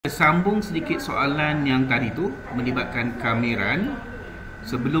sambung sedikit soalan yang tadi tu melibatkan kameran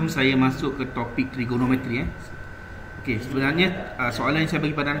sebelum saya masuk ke topik trigonometri. Okey, sebenarnya soalan yang saya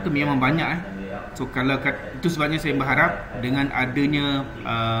bagi pada anda tu memang banyak. So kalau itu sebabnya saya berharap dengan adanya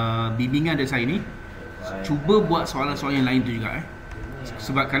bimbingan dari saya ni, cuba buat soalan-soalan yang lain tu juga.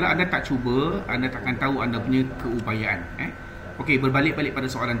 Sebab kalau anda tak cuba, anda takkan tahu anda punya keupayaan. Okey, berbalik-balik pada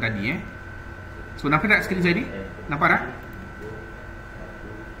soalan tadi. So nampak tak skrin saya ni? Nampak tak?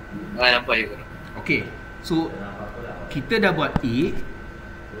 Nampak ya. Okey, so kita dah buat A.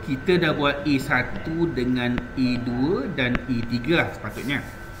 Kita dah buat A1 dengan A2 dan A3 lah sepatutnya.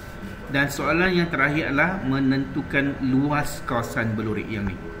 Dan soalan yang terakhir adalah menentukan luas kawasan berlorek yang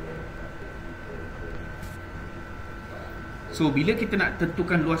ni. So bila kita nak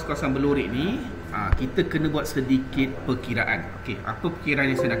tentukan luas kawasan berlorek ni, kita kena buat sedikit perkiraan. Okey, apa perkiraan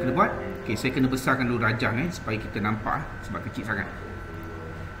yang saya nak kena buat? Okey, saya kena besarkan dulu rajah supaya kita nampak sebab kecil sangat.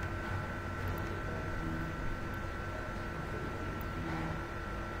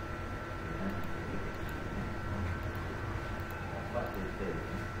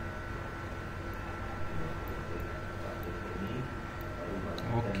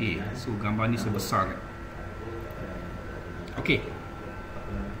 Okey, so gambar ni sebesar. Okey.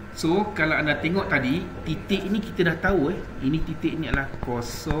 So kalau anda tengok tadi, titik ni kita dah tahu ini titik ni adalah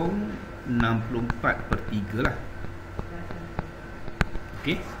 0.64/3 lah.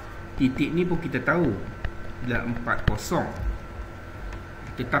 Okey. Titik ni pun kita tahu adalah 40.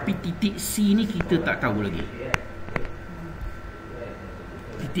 Tetapi titik C ni kita tak tahu lagi.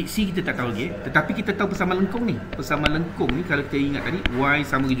 Titik C kita tak tahu lagi. Tetapi kita tahu persamaan lengkung ni. Persamaan lengkung ni kalau kita ingat tadi, Y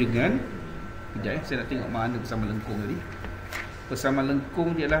sama dengan, sekejap saya nak tengok mana persamaan lengkung tadi. Persamaan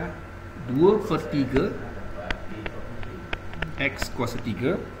lengkung dia adalah 2/3 X kuasa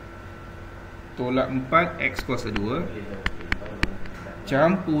 3 tolak 4 X kuasa 2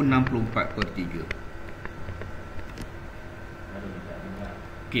 campur 64/3.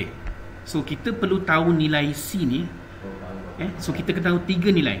 Okey. So kita perlu tahu nilai C ni. So kita kena tahu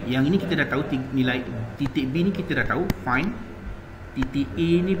 3 nilai. Yang ini kita dah tahu nilai. Titik B ni kita dah tahu, fine. Titik A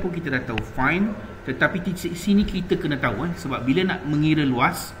ni pun kita dah tahu, fine. Tetapi titik C ni kita kena tahu sebab bila nak mengira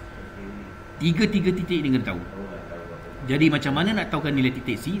luas, tiga titik ni kena tahu. Jadi macam mana nak tahukan nilai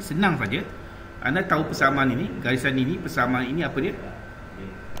titik C? Senang saja. Anda tahu persamaan ini, garisan ini, persamaan ini apa dia?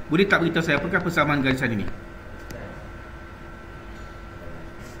 Boleh tak beritahu saya apakah persamaan garisan ini?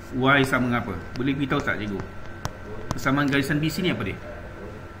 Y sama dengan apa? Boleh beritahu tak cikgu? Persamaan garisan BC ni apa dia?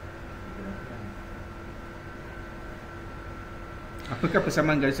 Apakah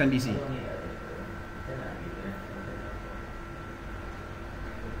persamaan garisan BC?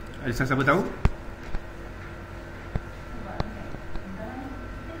 Ada siapa tahu?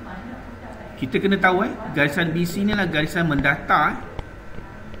 Kita kena tahu garisan BC ni adalah garisan mendatar.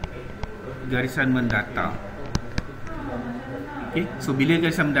 Garisan mendatar. Okey, so bila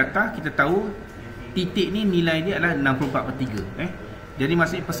garisan mendatar, kita tahu titik ni nilai dia adalah 64/3. Jadi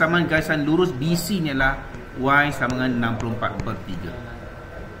maksudnya persamaan garisan lurus BC ni adalah Y sama dengan 64/3.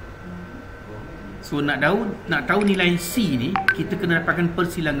 So nak tahu nilai C ni, kita kena dapatkan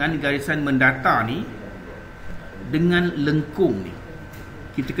persilangan garisan mendatar ni dengan lengkung ni.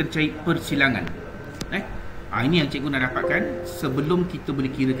 Kita kena cari persilangan. Ini yang cikgu nak dapatkan sebelum kita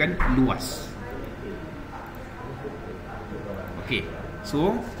boleh kirakan luas. Okey.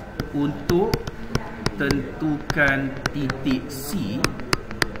 So untuk tentukan titik C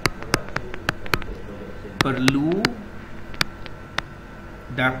perlu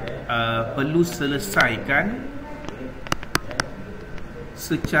selesaikan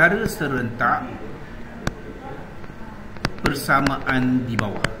secara serentak persamaan di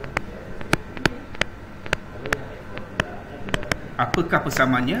bawah. Apakah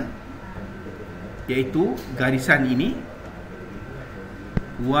persamaannya? Iaitu garisan ini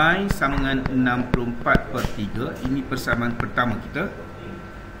Y sama dengan 64/3. Ini persamaan pertama kita.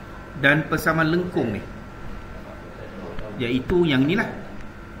 Dan persamaan lengkung ni, iaitu yang inilah.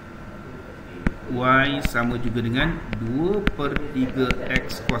 Y sama juga dengan 2/3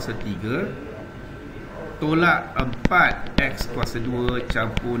 X kuasa 3 tolak 4 X kuasa 2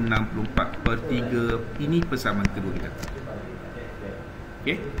 campur 64/3. Ini persamaan kedua kita.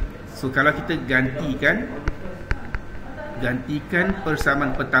 Okey. So kalau kita gantikan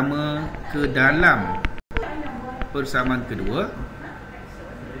persamaan pertama ke dalam persamaan kedua,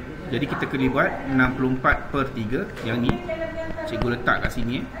 jadi kita kena buat 64/3. Yang ni cikgu letak kat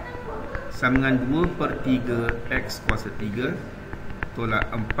sini sama dengan 2/3 X kuasa 3 tolak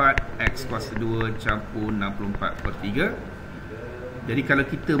 4 X kuasa 2 campur 64/3. Jadi kalau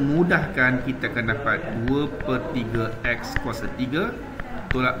kita mudahkan, kita akan dapat 2/3 X kuasa 3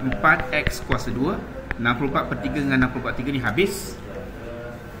 tolak 4x kuasa 2. 64 per 3 dengan 64 per 3 ni habis.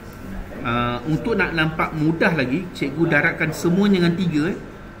 Untuk nak nampak mudah lagi, cikgu daratkan semuanya dengan 3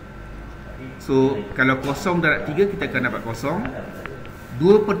 So kalau kosong darat 3, kita akan dapat kosong.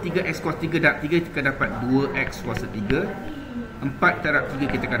 2 per 3 x kuasa 3 darat 3, kita akan dapat 2x kuasa 3. 4 darat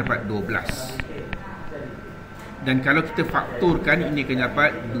 3, kita akan dapat 12. Dan kalau kita faktorkan, ini akan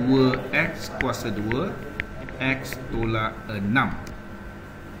dapat 2x kuasa 2 x tolak 6.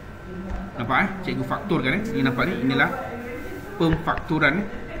 Nampak cikgu faktorkan Ini nampak ni, inilah pemfaktoran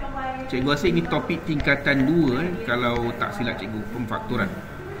Cikgu rasa ini topik tingkatan 2 kalau tak silap cikgu, pemfaktoran.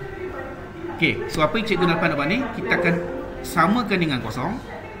 Okey, so apa yang cikgu nampak ni, kita akan samakan dengan kosong.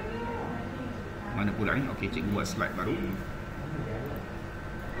 Mana pula ni? Okey, cikgu buat slide baru.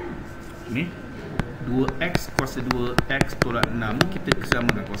 Ni 2x kuasa 2 x tolak 6 ni kita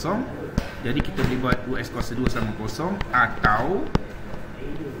samakan kosong. Jadi kita boleh buat 2x kuasa 2 sama kosong, atau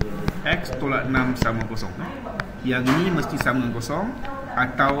x tolak 6 sama kosong. Yang ini mesti sama dengan kosong,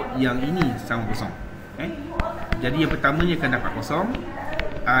 atau yang ini sama kosong. Jadi yang pertamanya akan dapat kosong,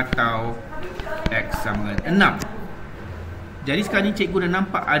 atau x sama dengan 6. Jadi sekarang ni cikgu dah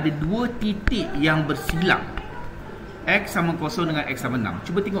nampak ada dua titik yang bersilang. X sama kosong dengan x sama 6.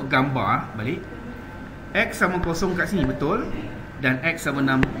 Cuba tengok gambar balik. X sama kosong kat sini, betul? Dan x sama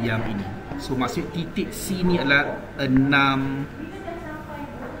 6 yang ini. So maksud titik C ni adalah 6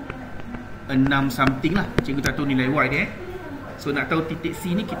 something lah. Cikgu tak tahu nilai Y dia. So nak tahu titik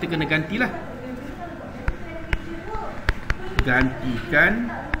C ni, kita kena gantilah.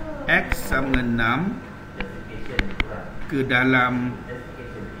 Gantikan x sama 6 ke dalam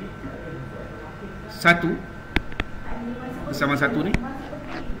 1 bersama 1 ni.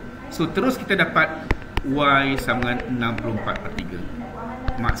 So terus kita dapat y sama dengan 64 per 3.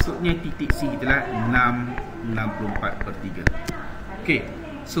 Maksudnya titik C kita lah 64 per 3. Okey,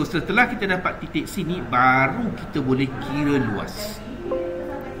 so setelah kita dapat titik C ni, baru kita boleh kira luas.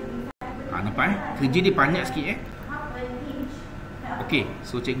 Nampak kerja dia banyak sikit Okey,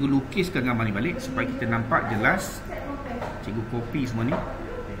 so cikgu lukiskan gambar ni balik supaya kita nampak jelas. Cikgu copy semua ni.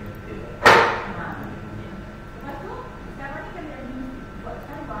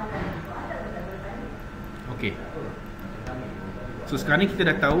 Okey. So sekarang ni kita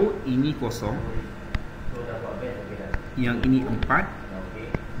dah tahu ini kosong, yang ini 4,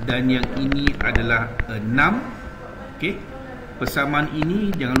 dan yang ini adalah 6. Okey. Persamaan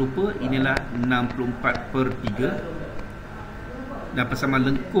ini jangan lupa, inilah 64 per 3. Dan persamaan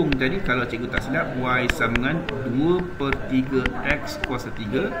lengkung tadi, kalau cikgu tak silap, y sama dengan 2 per 3 x kuasa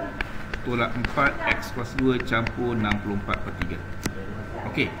 3 tolak 4 x kuasa 2 campur 64 per 3.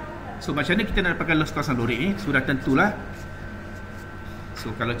 Okey, so macam mana kita nak dapatkan luasan lorik ni? Sudah tentulah.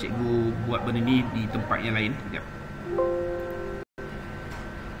 So kalau cikgu buat benda ni di tempat yang lain, sekejap.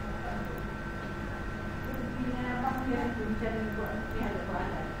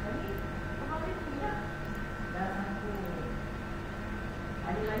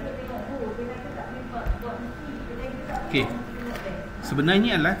 Okey,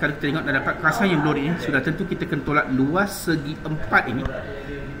 sebenarnya adalah kalau kita tengok dah dapat kawasan yang lorik ni, sudah tentu kita akan tolak luas segi 4 ini.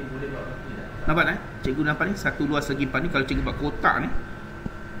 Nampak tak? Cikgu nampak ni, satu luas segi 4 ni. Kalau cikgu buat kotak ni,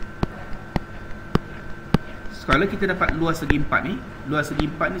 kalau kita dapat luas segi 4 ni, luas segi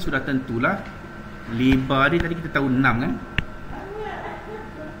 4 ni sudah tentulah lebar dia tadi kita tahu 6 kan.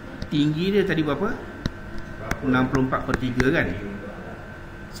 Tinggi dia tadi berapa? 64 per 3 kan.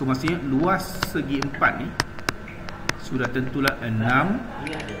 So maksudnya luas segi 4 ni sudah tentulah 6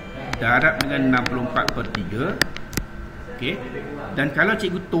 darab dengan 64 per 3. Okey. Dan kalau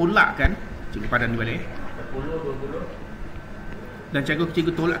cikgu tolakkan, cikgu padan ni balik. Dan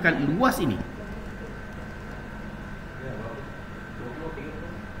cikgu tolakkan luas ini.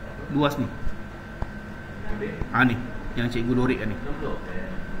 Luas ni. Ni yang cikgu lorikkan ni.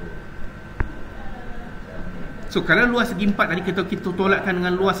 So kalau luas segi 4 tadi kita tolakkan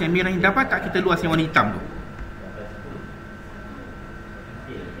dengan luas yang merah ni, dapat tak kita luas yang warna hitam tu?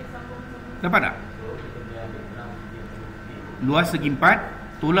 Dapat tak? Luas segi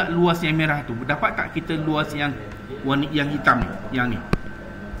 4 tolak luas yang merah tu, dapat tak kita luas yang warna yang hitam ni, yang ni?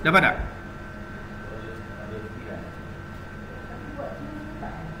 Dapat tak?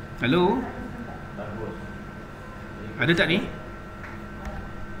 Hello? Ada tak ni?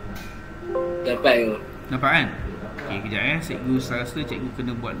 Dapat ke? Nampak kan? Okey, kejap cikgu rasa cikgu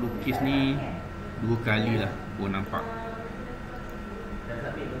kena buat lukis ni 2 kali lah. Nampak.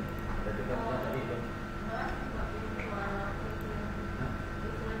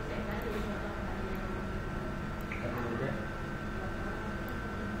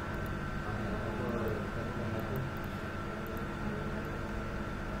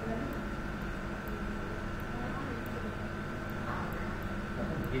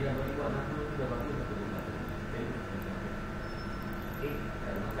 Okey.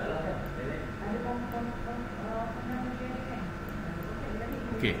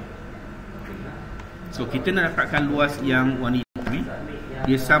 So kita nak dapatkan luas yang warna hitam ni,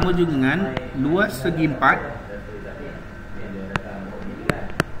 dia sama juga dengan luas segi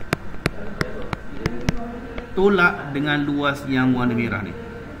 4 tolak dengan luas yang warna merah ni.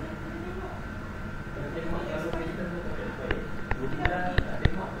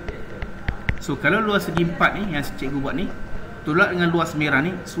 So kalau luas segi 4 ni yang cikgu buat ni tolak dengan luas merah ni,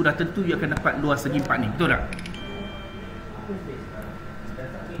 sudah tentu you akan dapat luas segi 4 ni, betul tak?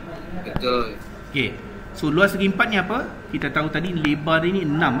 Betul. Okey. So luas segi 4 ni apa? Kita tahu tadi lebar dia ni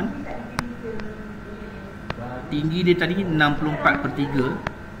 6 kan? Tinggi dia tadi 64/3.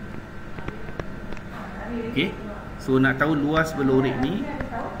 Okey. So nak tahu luas berlorek ni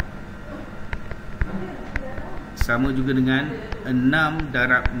sama juga dengan 6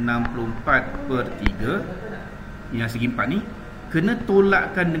 darab 64/3 yang segi 4 ni kena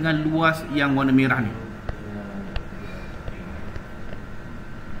tolakkan dengan luas yang warna merah ni.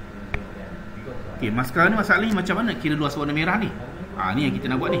 Okey, sekarang ni masalahnya macam mana kira luas warna merah ni? Ni yang kita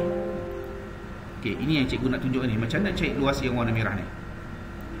nak buat ni. Okey, ini yang cikgu nak tunjuk ni. Macam mana cari luas yang warna merah ni?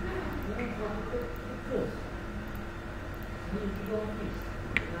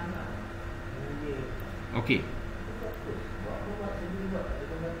 Okey.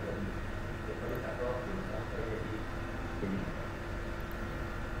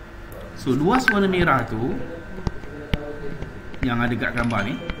 So luas warna merah tu yang ada kat gambar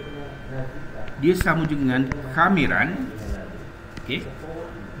ni, dia sama juga dengan kamiran, okey,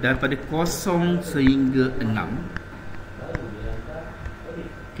 daripada 0 sehingga 6.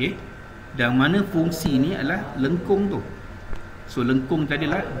 Okey. Dan mana fungsi ni adalah lengkung tu. So lengkung tadi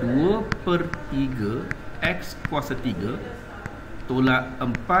adalah 2/3 x kuasa 3 tolak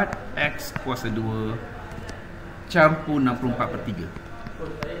 4 x kuasa 2 campur 64/3.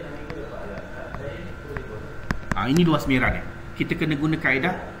 Ini luas merah ni. Kita kena guna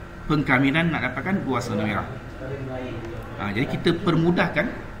kaedah pengkamiran nak dapatkan luas warna merah. Jadi kita permudahkan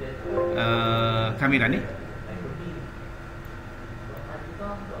kamiran ni.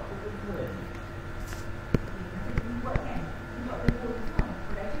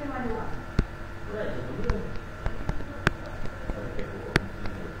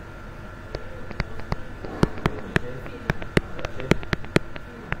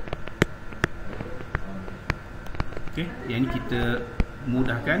 Okey, yang ni kita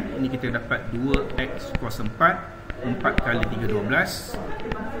mudahkan. Ini kita dapat 2x kuasa 4 kali 3 12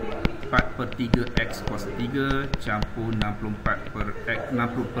 4/3 x kuasa 3 campur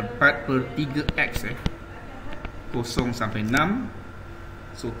 64/3x 0 sampai 6.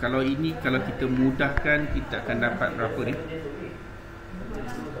 So kalau ini kalau kita mudahkan, kita akan dapat berapa ni?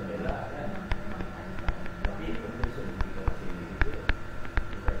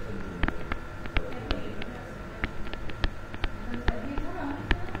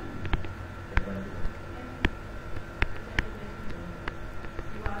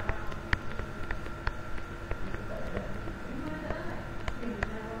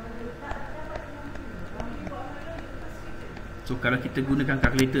 So kalau kita gunakan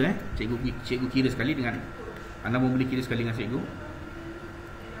kalkulator, cikgu kira sekali dengan anda pun boleh kira sekali dengan cikgu.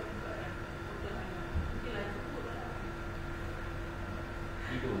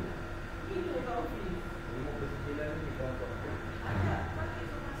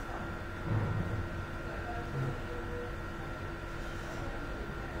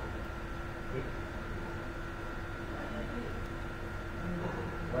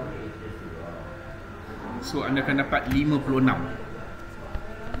 So anda akan dapat 56.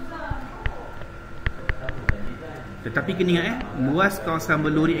 Tetapi kena ingat luas kawasan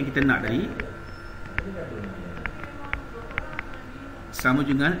berlorek yang kita nak tadi sama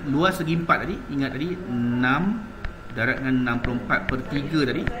juga luas segi 4 tadi. Ingat tadi 6 darab dengan 64/3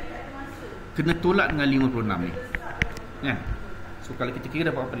 tadi kena tolak dengan 56 ni. Kan? So kalau kita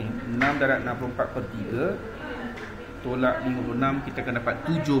kira dapat apa ni? 6 darab 64/3 tolak 56, kita akan dapat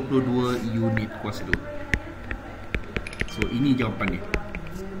 72 unit kuasa 2. So ini jawapan dia.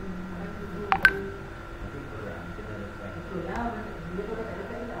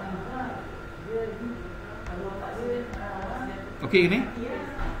 Okey ni?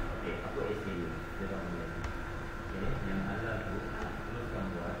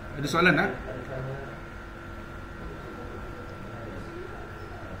 Ada soalan tak?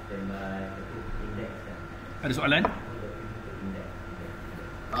 Ada soalan?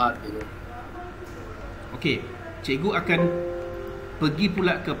 Okey, cikgu akan pergi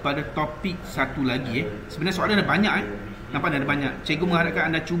pula kepada topik satu lagi. Sebenarnya soalan ada banyak Nampak ada banyak. Cikgu mengharapkan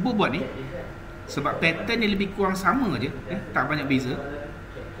anda cuba buat ni, sebab pattern dia lebih kurang sama je, tak banyak beza.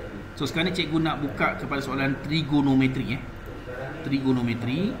 So sekarang ni cikgu nak buka kepada soalan trigonometri.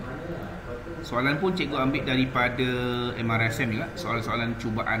 Trigonometri. Soalan pun cikgu ambil daripada Mrsm juga, soalan-soalan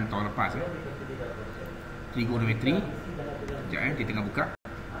cubaan tahun lepas. Trigonometri. Sekejap, dia tengah buka.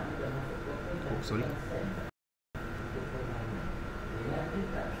 Oh, sorry.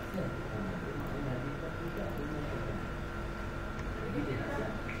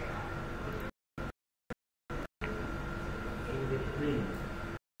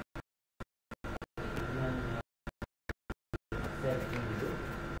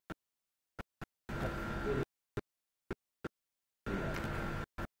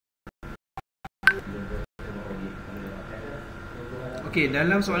 Okey,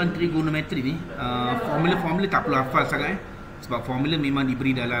 dalam soalan trigonometri ni, formula-formula tak perlu hafal sangat sebab formula memang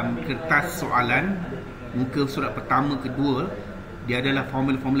diberi dalam kertas soalan muka surat pertama, kedua. Dia adalah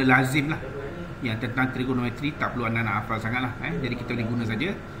formula-formula lazim lah yang tentang trigonometri, tak perlu anda nak hafal sangat lah, jadi kita boleh guna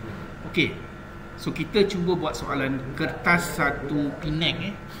saja. Okey, so kita cuba buat soalan kertas 1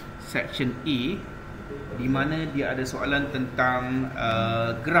 Penang, section A, di mana dia ada soalan tentang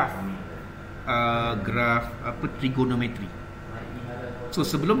graf trigonometri. So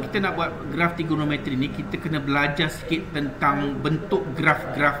sebelum kita nak buat graf trigonometri ni, kita kena belajar sikit tentang bentuk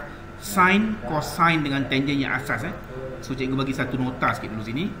graf-graf sin, cosine dengan tangent yang asas. So cikgu bagi satu nota sikit dulu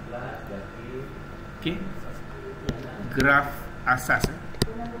sini. Okey, graf asas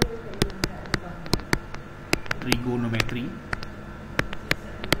trigonometri.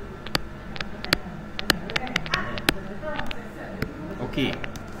 Okey,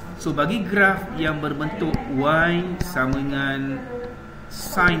 so bagi graf yang berbentuk y sama dengan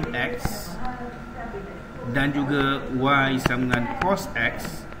sin x dan juga y sama dengan cos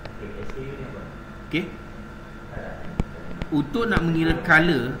x. Okey, untuk nak mengira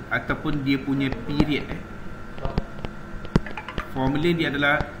color ataupun dia punya period, formula dia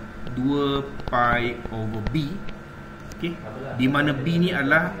adalah 2 pi over b. Okey, di mana b ni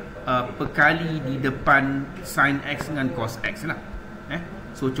adalah perkali di depan sin x dengan cos x lah.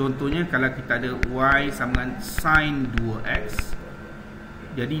 So contohnya kalau kita ada y sama dengan sin 2x,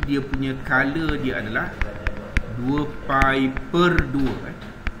 jadi dia punya color dia adalah 2 pi per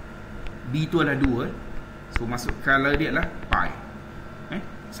 2. B tu adalah 2. So masuk color dia adalah pi.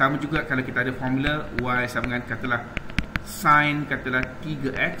 Sama juga kalau kita ada formula y sama dengan katalah sin katalah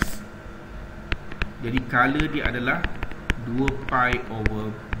 3x, jadi color dia adalah 2 pi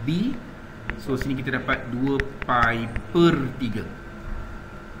over b. So sini kita dapat 2 pi per 3.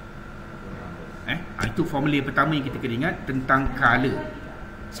 Itu formula yang pertama yang kita kena ingat tentang color.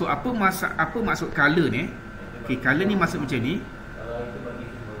 So apa maksud color ni? Okey, color ni maksud macam ni.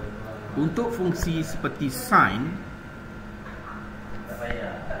 Untuk fungsi seperti sin,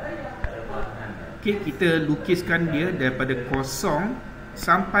 okey, kita lukiskan dia daripada kosong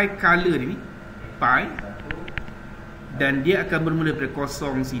sampai color ni pi, dan dia akan bermula daripada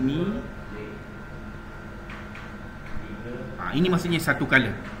kosong sini. Ini maksudnya satu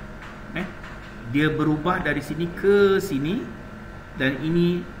color. Dia berubah dari sini ke sini, dan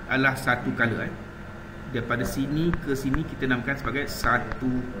ini adalah satu color. Daripada sini ke sini kita namakan sebagai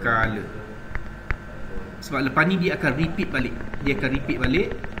satu color. Sebab lepas ni dia akan repeat balik.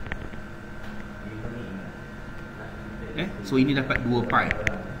 So ini dapat 2 pi.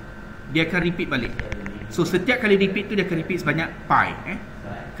 Dia akan repeat balik. So setiap kali repeat tu dia akan repeat sebanyak pi.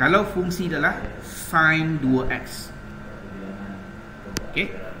 Kalau fungsi adalah sin 2x.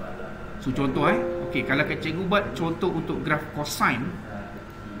 Okey. So contoh okey, kalau cikgu buat contoh untuk graf cosine.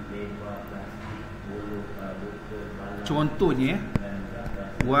 Contohnya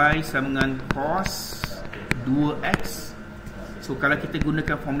y sama dengan cos 2x. So kalau kita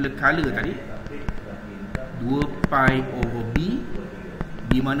gunakan formula color tadi, 2 pi over b,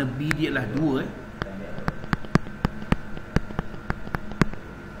 di mana b dia adalah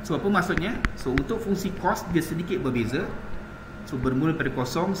 2. So apa maksudnya? So untuk fungsi cos dia sedikit berbeza. So bermula dari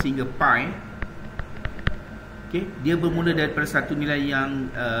kosong sehingga pi. Okey, dia bermula daripada satu nilai yang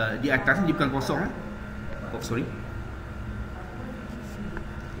di atas ni, dia bukan kosong. Oh sorry.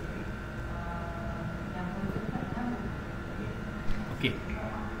 Okey.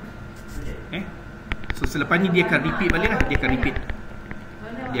 So selepas ni dia akan repeat balik lah. Dia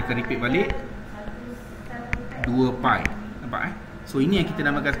akan repeat balik 2 pi. Nampak So ini yang kita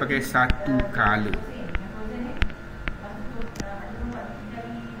namakan sebagai satu color.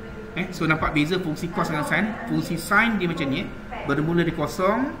 So nampak beza fungsi cos dengan sin. Fungsi sin dia macam ni, bermula di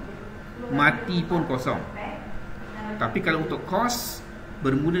kosong, mati pun kosong. Tapi kalau untuk cos,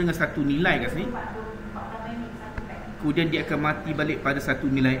 bermula dengan satu nilai kat sini, kemudian dia akan mati balik pada satu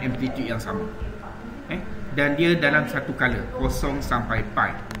nilai amplitude yang sama. Dan dia dalam satu color 0 sampai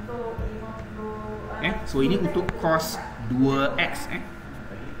pi. So ini untuk cos 2x.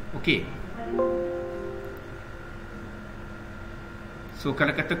 Okey. So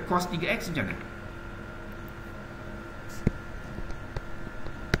kalau kata cos 3x macam mana?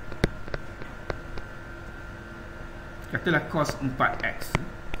 Katalah cos 4x.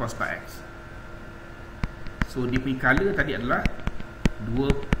 Cos 4x. So dia punya color tadi adalah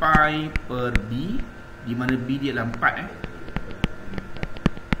 2 pi per b, di mana b dia adalah 4.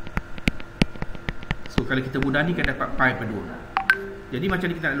 So kalau kita mudah ni kita dapat pi per 2. Jadi macam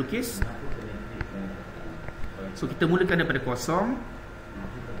ni kita nak lukis. So kita mulakan daripada kosong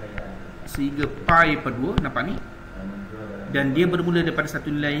sehingga pi per 2, nampak ni? Dan dia bermula daripada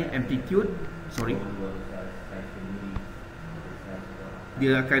satu nilai amplitude.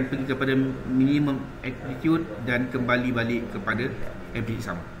 Dia akan pergi kepada minimum amplitude dan kembali balik kepada amplitude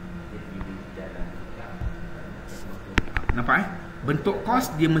sama. Nampak bentuk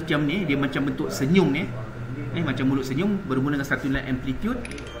cos dia macam ni, dia macam bentuk senyum ni. Macam mulut senyum, bermula dengan satu nilai amplitude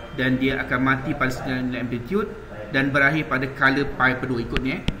dan dia akan mati pada satu nilai amplitude dan berakhir pada color pi per 2 ikut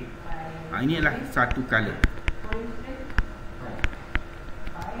ni. Ini adalah satu color.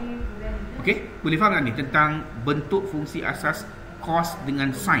 Okey, boleh faham tak ni tentang bentuk fungsi asas cos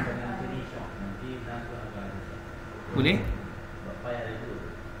dengan sin? Boleh?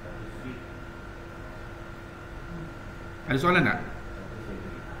 Ada soalan tak?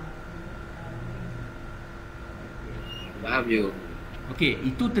 Faham je. Okey,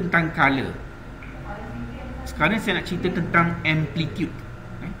 itu tentang color. Sekarang saya nak cerita tentang amplitude.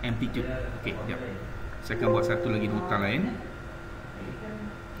 Amplitude. Okey, sekejap. Saya akan buat satu lagi nota lain.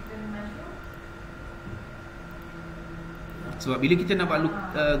 Sebab bila kita nak buat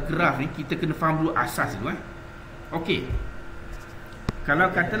graf ni, kita kena faham dulu asas dulu. Okey.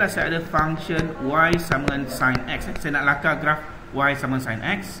 Kalau katalah saya ada function y sama dengan sin x, saya nak lakar graf y sama sin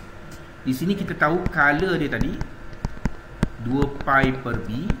x. Di sini kita tahu color dia tadi 2 pi per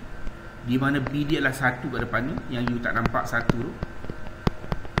b, di mana b dia adalah 1 kat depan ni, yang you tak nampak 1 tu.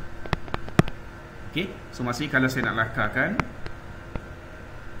 Okey, so maksudnya kalau saya nak lakarkan,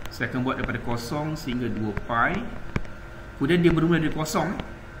 saya akan buat daripada 0 sehingga 2 pi. Kemudian dia bermula dari 0,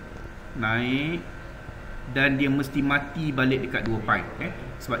 naik, dan dia mesti mati balik dekat 2 pi.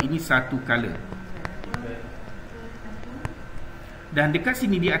 Sebab ini satu color. Dan dekat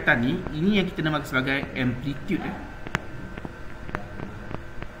sini di atas ni, ini yang kita namakan sebagai amplitude.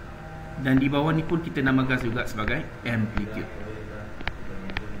 Dan di bawah ni pun kita namakan juga sebagai amplitude.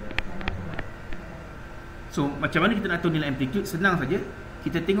 So macam mana kita nak tahu nilai amplitude? Senang saja.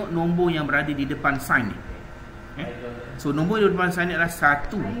 Kita tengok nombor yang berada di depan sign ni. So nombor di depan sign ni adalah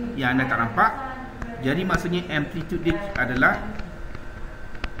 1 yang anda tak nampak. Jadi maksudnya amplitude dia adalah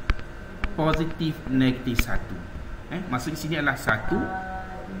positif negatif 1. Maksudnya sini adalah 1,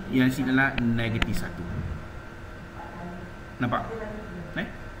 yang sini adalah negatif 1. Nampak?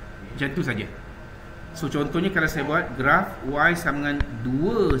 Macam tu saja. So contohnya kalau saya buat graf y sama dengan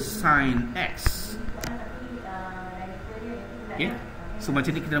 2 sin x. Okay. So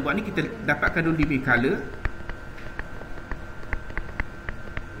macam ni kita nak buat ni, kita dapatkan dulu di color,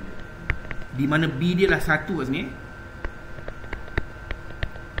 di mana b dia lah 1 kat sini.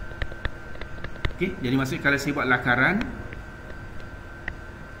 Okay. Jadi maksudnya kalau saya buat lakaran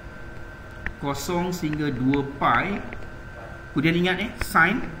 0 sehingga 2 pi, kemudian ingat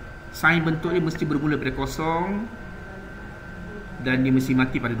sin bentuk dia mesti bermula pada 0 dan dia mesti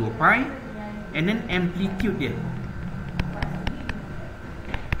mati pada 2 pi. And then amplitude dia,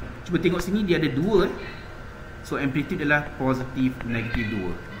 cuba tengok sini, dia ada 2. So amplitude adalah positif negatif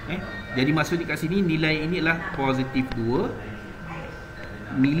 2. Jadi maksudnya kat sini nilai ini adalah positif 2,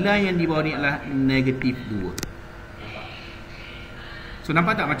 nilai yang di bawah ni adalah negatif 2. So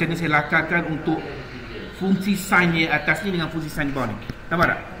nampak tak macam ni saya lakarkan untuk fungsi sin di atas ni dengan fungsi sin di bawah ni?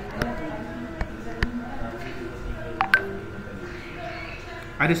 Nampak tak?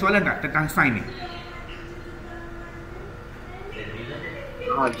 Ada soalan tak tentang sin ni?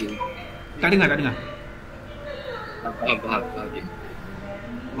 Tak dengar? Faham.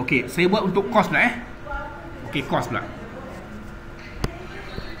 Okey, saya buat untuk cos pula Okey, cos pula.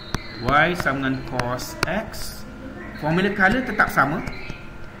 Y sama dengan cos x. Formula color tetap sama.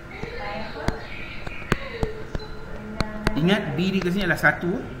 Ingat b di sini adalah 1.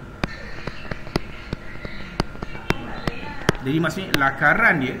 Jadi maksudnya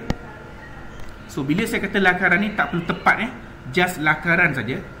lakaran dia. So bila saya kata lakaran ni tak perlu tepat just lakaran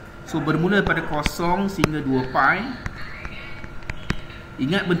saja. So bermula pada 0 sehingga 2 pi,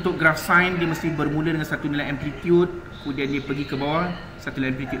 Ingat bentuk graf sine dia mesti bermula dengan satu nilai amplitude, kemudian dia pergi ke bawah satu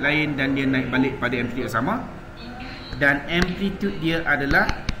nilai amplitude lain, dan dia naik balik pada amplitude yang sama. Dan amplitude dia adalah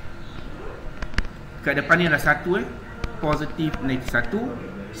kat depan ni adalah 1, positif negatif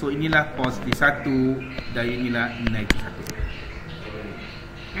 1. So inilah positif 1 dan inilah negatif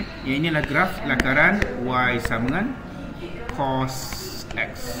 1. Yang inilah graf lakaran y sama dengan cos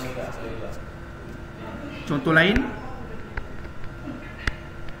x. Contoh lain,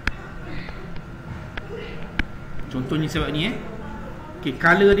 contohnya sebab ni okey,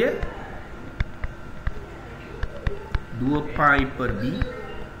 color dia 2 pi per b,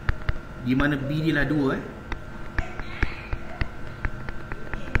 di mana b dia lah 2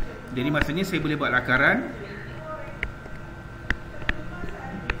 Jadi maksudnya saya boleh buat lakaran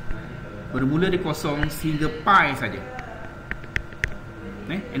bermula dari kosong sehingga pi saja.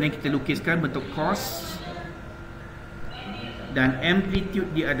 And then kita lukiskan bentuk cos, dan amplitude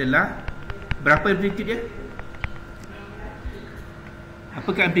dia adalah berapa amplitude dia?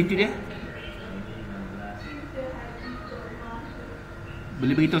 Apakah amplitude dia?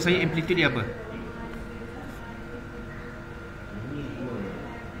 Boleh beritahu saya amplitude dia apa?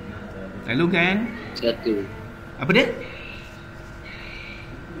 Lalu kan? 1. Apa dia?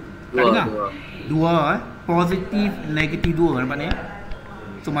 2. Positif negatif 2. Nampak ni?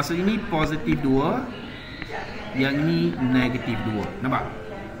 So maksud ini positif 2, yang ini negatif 2. Nampak?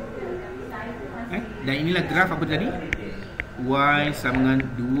 Dan inilah graf apa tadi? Y sama dengan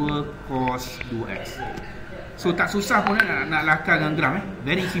 2 cos 2x. So tak susah pun nak lakar dengan graf.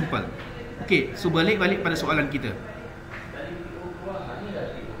 Very simple. Okay, so balik pada soalan kita.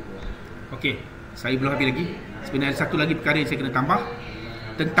 Okay, saya belum habis lagi. Sebenarnya ada satu lagi perkara yang saya kena tambah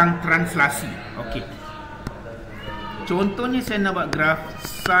tentang translasi. Okay, contohnya saya nak buat graf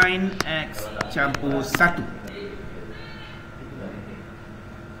sin x campur 1.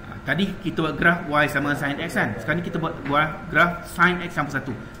 Tadi kita buat graf y sama sin x kan. Sekarang ni kita buat graf sin x campur 1.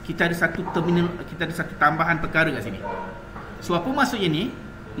 Kita ada satu terminal, kita ada satu tambahan perkara kat sini. So apa maksudnya ni?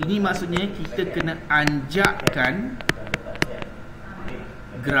 Ini maksudnya kita kena anjakkan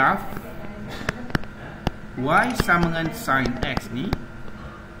graf y sama dengan sin x ni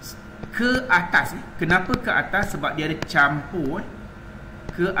ke atas. Kenapa ke atas? Sebab dia ada campur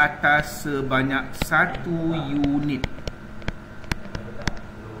ke atas sebanyak 1 unit.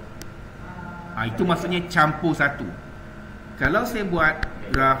 Itu maksudnya campur 1. Kalau saya buat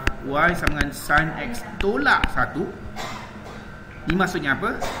graf y sama dengan sin x tolak 1, ini maksudnya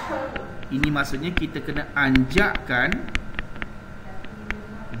apa? Ini maksudnya kita kena anjakkan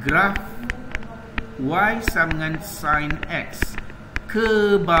graf y sama dengan sin x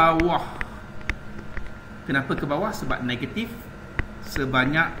ke bawah. Kenapa ke bawah? Sebab negatif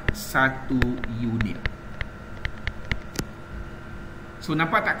sebanyak 1 unit. So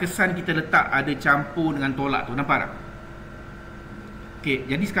nampak tak kesan kita letak ada campur dengan tolak tu? Nampak tak? Okay,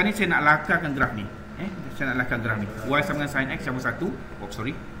 jadi sekarang ni saya nak lakarkan graf ni. Saya nak lakarkan graf ni. Y sama dengan sin x campur 1. Oh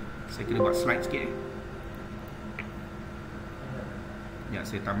sorry, saya kena buat slide sikit. Ya,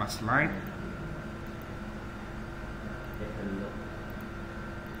 saya tambah slide.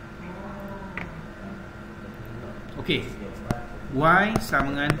 Okey, y sama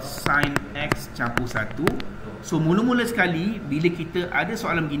dengan sin x campur 1. So mula-mula sekali bila kita ada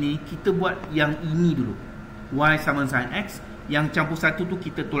soalan begini, kita buat yang ini dulu. Y sama dengan sin x, yang campur 1 tu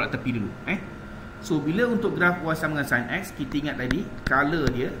kita tolak tepi dulu. So bila untuk graf y sama dengan sin x, kita ingat tadi color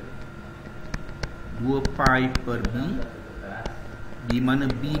dia 2 pi per b, di mana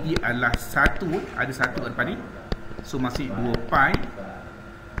b dia adalah 1, ada 1 kat depan ni. So maksudnya 2 pi.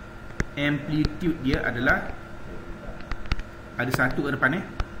 Amplitude dia adalah ada 1 kat depan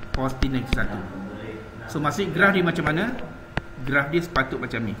positif negatif 1. So maksudnya graf dia macam mana? Graf dia sepatut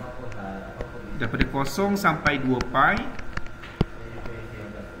macam ni. Daripada 0 sampai 2 pi,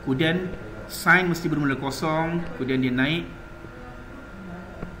 kemudian sin mesti bermula 0, kemudian dia naik,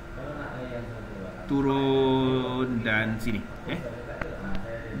 turun dan sini.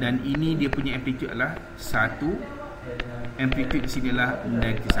 Dan ini dia punya amplitude adalah 1. Amplitude di sini adalah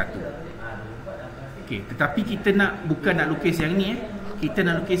negatif 1. Okey, tetapi kita bukan nak lukis yang ni. Kita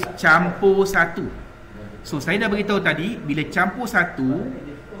nak lukis campur 1. So saya dah beritahu tadi, bila campur 1,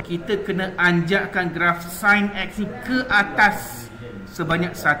 kita kena anjakkan graf sin x ni ke atas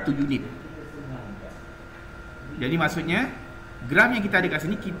sebanyak 1 unit. Jadi maksudnya graf yang kita ada kat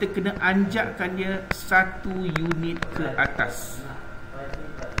sini, kita kena anjakkan dia 1 unit ke atas.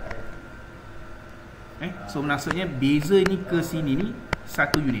 So maksudnya beza ni ke sini ni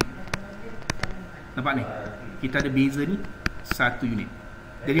 1 unit. Nampak ni? Kita ada beza ni 1 unit.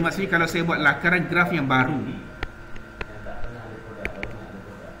 Jadi maksudnya kalau saya buat lakaran graf yang baru,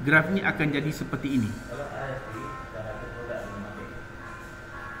 graf ni akan jadi seperti ini.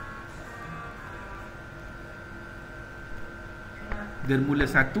 Bermula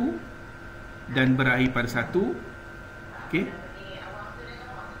 1 dan berakhir pada 1. Okey.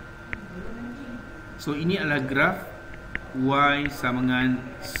 So ini adalah graf Y sama dengan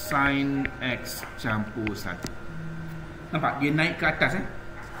sin X campur 1. Nampak? Dia naik ke atas.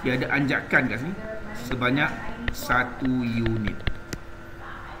 Dia ada anjakan kat sini sebanyak 1 unit.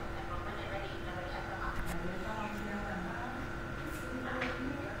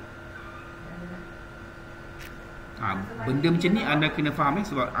 Benda macam ni anda kena faham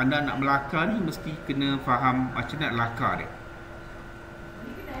sebab anda nak melakar ni mesti kena faham macam nak lakar dia.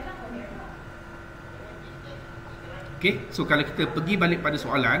 Okey, so kalau kita pergi balik pada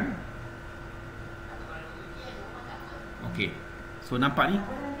soalan. Okey. So nampak ni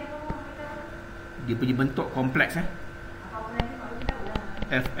dia punya bentuk kompleks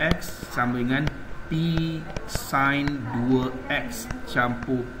fx sama dengan p sin 2x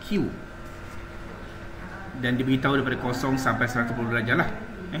campur q. Dan dia beritahu daripada 0 sampai 180 darjah lah.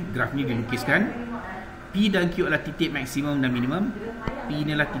 Graf ni dilukiskan. P dan Q adalah titik maksimum dan minimum. P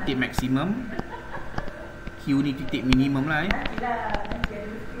ni adalah titik maksimum, Q ni titik minimum lah.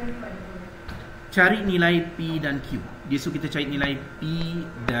 Cari nilai P dan Q. Dia suruh kita cari nilai P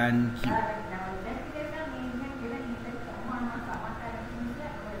dan Q.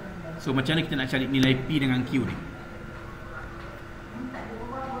 So macam mana kita nak cari nilai P dengan Q ni?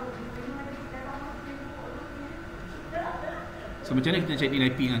 So macam mana kita cari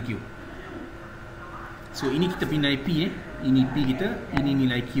nilai P dengan Q? So ini kita punya nilai P ini P kita, ini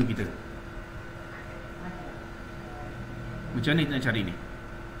nilai Q kita. Macam mana kita nak cari ni?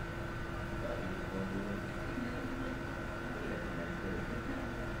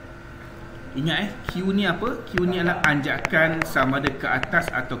 Ingat Q ni apa? Q ni adalah anjakan sama ada ke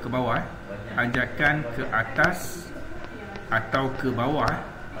atas atau ke bawah. Anjakan ke atas atau ke bawah.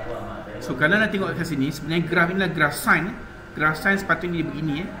 So kalau nak tengok kat sini, sebenarnya graf ni adalah graf sin. Graf sin sepatutnya dia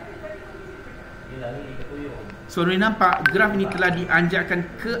begini So boleh nampak graf ini telah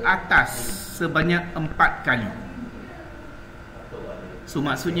dianjakkan ke atas sebanyak 4 kali. So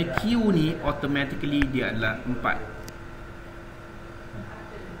maksudnya Q ni automatically dia adalah 4.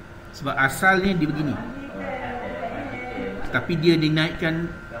 Sebab asalnya dia begini, tapi dia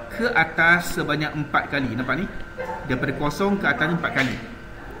dinaikkan ke atas sebanyak 4 kali. Nampak ni? Daripada kosong ke atas 4 kali.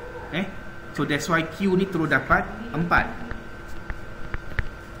 So that's why Q ni terus dapat 4.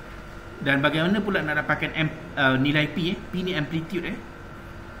 Dan bagaimana pula nak dapatkan nilai P? P ni amplitude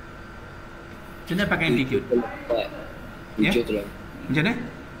Macam mana pakai amplitude? 7 tolak 4. Macam mana?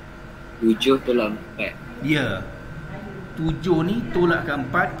 7 tolak 4. Ya. 7 ni tolak ke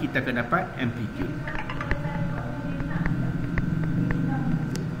 4, kita akan dapat amplitude.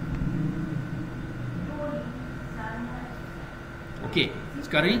 Okey,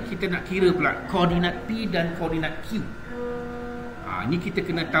 sekarang ni kita nak kira pula koordinat P dan koordinat Q. Ni kita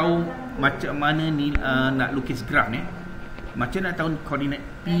kena tahu macam mana ni nak lukis graf ni. Macam nak tahu koordinat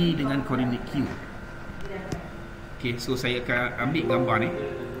P dengan koordinat Q. Okey, so saya akan ambil gambar ni.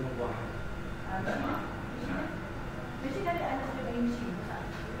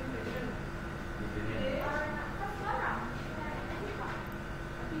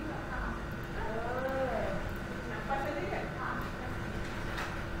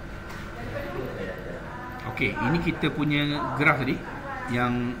 Okey, ini kita punya graf tadi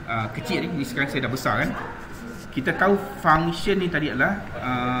yang kecil ni. Ini sekarang saya dah besar kan. Kita tahu function ni tadi adalah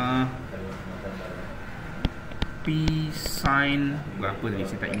P sin berapa tadi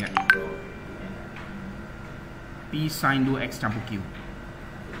saya tak ingat. P sin 2x campur Q.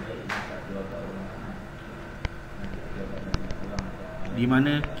 Di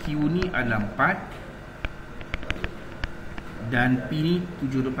mana Q ni adalah 4 dan P ni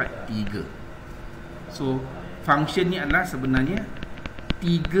 7/3. So function ni adalah sebenarnya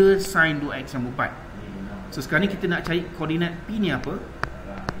 3 sin 2x campur 4. So sekarang ni kita nak cari koordinat P ni apa,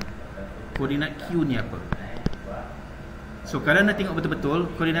 koordinat Q ni apa. So kalau nak tengok betul-betul,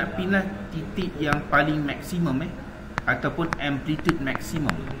 koordinat P lah titik yang paling maksimum ataupun amplitude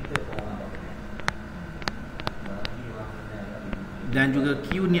maksimum. Dan juga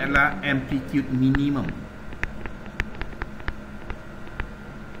Q ni adalah amplitude minimum.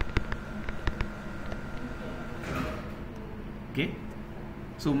 Okay.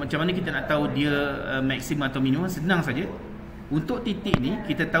 So macam mana kita nak tahu dia maksimum atau minimum? Senang saja. Untuk titik ni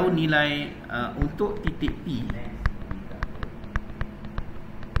kita tahu nilai untuk titik P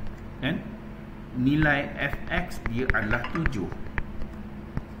kan, nilai fx dia adalah 7.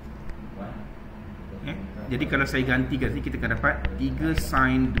 Jadi kalau saya ganti kat sini, kita akan dapat 3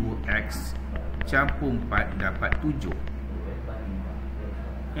 sin 2x campur 4 dapat 7.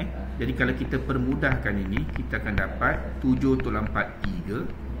 Jadi kalau kita permudahkan ini, kita akan dapat 7 tolak 4 3.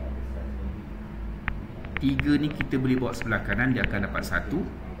 3 ni kita boleh bawa sebelah kanan, dia akan dapat 1.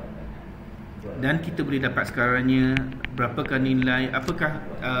 Dan kita boleh dapat sekarangnya berapakah nilai, apakah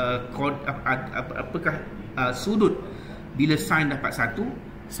sudut bila sin dapat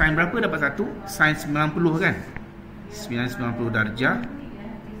 1. Sin berapa dapat 1? Sin 90 kan? 90 darjah.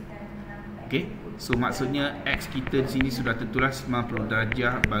 Okey, so maksudnya x kita di sini sudah tentulah 90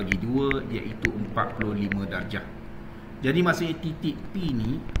 darjah bagi 2, iaitu 45 darjah. Jadi maksudnya titik P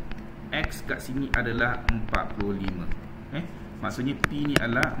ni, x kat sini adalah 45. Maksudnya P ni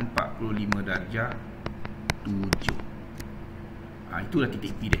adalah 45 darjah 7. Itulah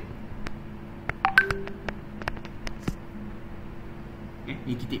titik P dia.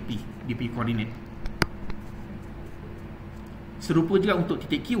 Ini titik P, dia punya koordinat. Serupa juga untuk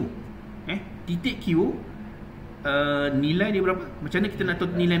titik Q. Titik Q, nilai dia berapa? Macam mana kita nak tahu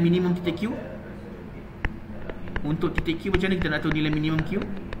nilai minimum titik Q? Untuk titik Q, macam mana kita nak tahu nilai minimum Q?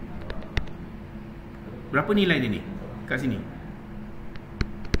 Berapa nilai dia ni? Kat sini.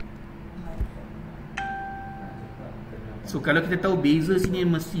 So kalau kita tahu beza sini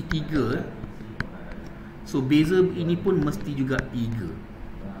mesti 3, so beza ini pun mesti juga 3.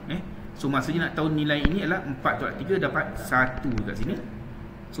 So maksudnya nak tahu nilai ini adalah 4 tolak 3 dapat 1 kat sini.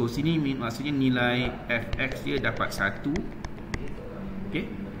 So sini maksudnya nilai fx dia dapat 1. Okey.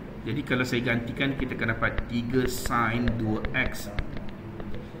 Jadi kalau saya gantikan, kita akan dapat 3 sin 2x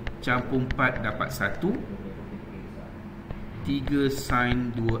campur 4 dapat 1. 3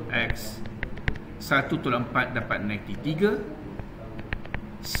 sin 2x 1 tolak 4 dapat negatif 3.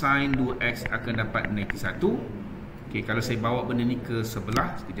 Sin 2x akan dapat negatif 1. Okey, kalau saya bawa benda ni ke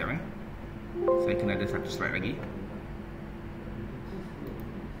sebelah, sekejap saya kena ada satu slide lagi.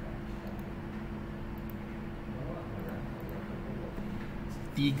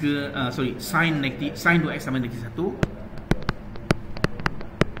 Sin 2x sama negatif 1.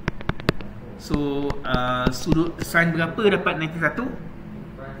 So sudut sin berapa dapat negatif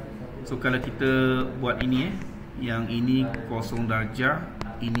 1? So kalau kita buat ini yang ini 0 darjah,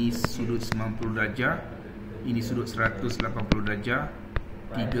 ini sudut 90 darjah, ini sudut 180 darjah,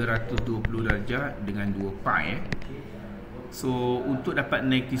 320 darjah dengan 2 pi. So untuk dapat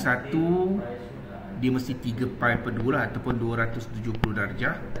negatif 1, dia mesti 3 pi per 2 lah, ataupun 270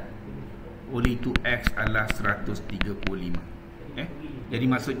 darjah. Oleh itu x adalah 135. Jadi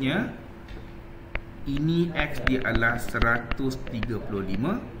maksudnya ini x dia adalah 135.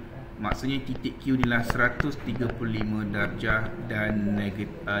 Maksudnya titik Q ni adalah 135 darjah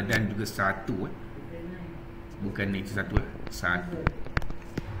dan juga 1. Bukan negatif 1. 1.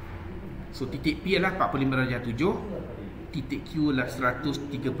 So titik P adalah 45 darjah 7. Titik Q adalah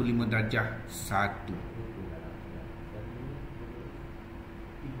 135 darjah 1.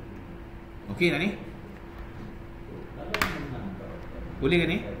 Okey tak ni? Boleh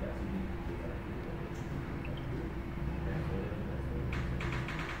kan ni?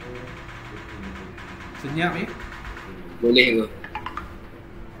 Senyap Boleh ke?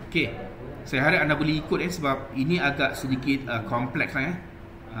 Okey. Saya harap anda boleh ikut sebab ini agak sedikit kompleks lah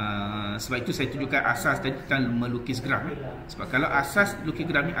sebab itu saya tunjukkan asas tadi tentang melukis graf. Sebab kalau asas lukis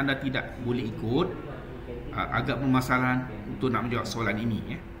graf ni anda tidak boleh ikut, agak bermasalah untuk nak menjawab soalan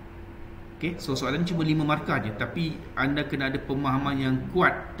ini. Okey, so soalan cuma 5 markah je, tapi anda kena ada pemahaman yang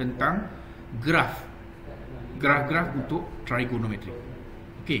kuat tentang graf untuk trigonometri.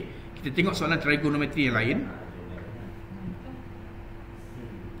 Okey, kita tengok soalan trigonometri yang lain.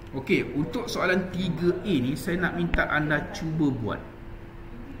 Okey, untuk soalan 3A ni saya nak minta anda cuba buat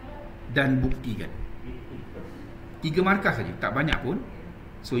dan buktikan. 3 markah saja, tak banyak pun.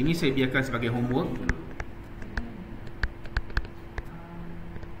 So ini saya biarkan sebagai homework.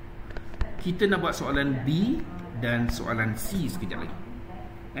 Kita nak buat soalan B dan soalan C sekejap lagi.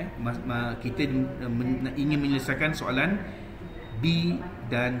 Kita ingin menyelesaikan soalan B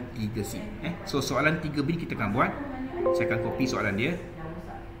dan 3C. So soalan 3B kita akan buat. Saya akan copy soalan dia.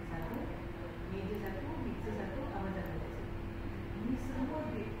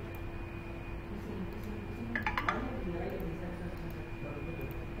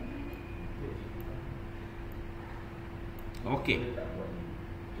 Okey.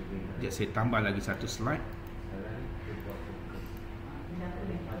 Sekejap saya tambah lagi satu slide.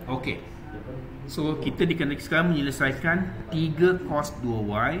 Okey. So kita sekarang menyelesaikan 3 cos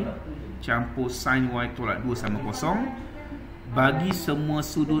 2y campur sin y tolak 2 sama 0 bagi semua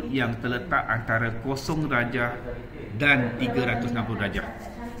sudut yang terletak antara 0 darjah dan 360 darjah.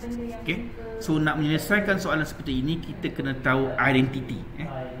 Okey. So nak menyelesaikan soalan seperti ini, kita kena tahu identiti.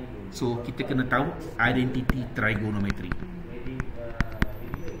 So kita kena tahu identiti trigonometri.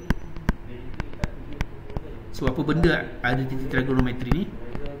 So apa benda identiti trigonometri ni?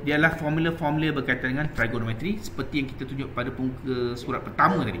 Dia adalah formula-formula berkaitan dengan trigonometri seperti yang kita tunjuk pada muka surat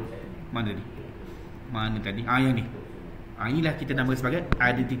pertama tadi. Mana tadi? Mana tadi? Yang ni. Inilah kita namakan sebagai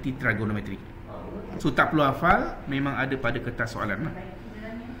identiti trigonometri. So tak perlu hafal, memang ada pada kertas soalan lah.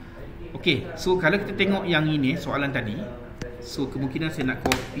 Okey, so kalau kita tengok yang ini soalan tadi, so kemungkinan saya nak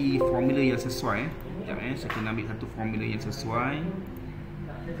copy formula yang sesuai. Sekejap saya kena ambil satu formula yang sesuai.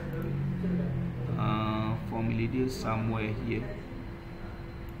 Formula dia somewhere here.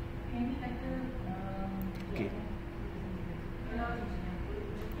 Okey.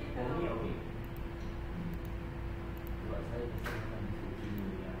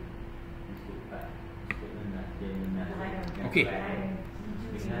 Okey.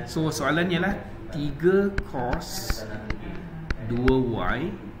 So soalannya lah 3 cos 2y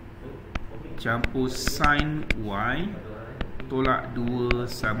campur sin y tolak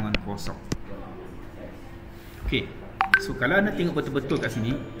 2 sama dengan kosong. Okey. So kalau anda tengok betul-betul kat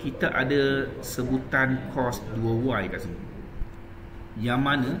sini, kita ada sebutan cos 2y kat sini. Yang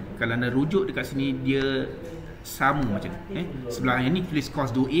mana kalau anda rujuk dekat sini, dia sama macam ni. Sebelah yang ni tulis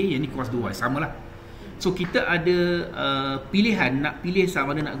cos 2a, yang ni cos 2y, samalah. So kita ada pilihan nak pilih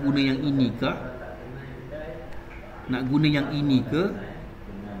sama ada nak guna yang ini ke, nak guna yang ini ke,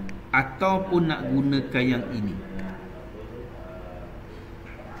 ataupun nak gunakan yang ini.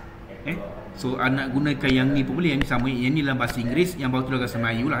 So nak gunakan yang ni pun boleh. Yang ni sama, yang ni dalam bahasa Inggeris, yang bawah tu dalam bahasa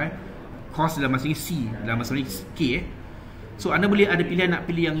Melayu lah. Cos dalam bahasa Inggeris, C dalam bahasa Inggeris, K. So anda boleh ada pilihan nak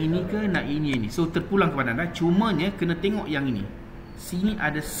pilih yang ini ke, nak ini. So terpulang kepada anda. Cumanya kena tengok yang ini. Sini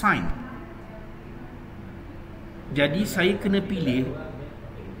ada sin. Jadi saya kena pilih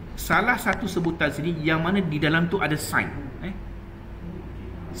salah satu sebutan sini yang mana di dalam tu ada sin.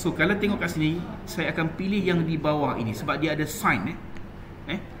 So kalau tengok kat sini, saya akan pilih yang di bawah ini sebab dia ada sin.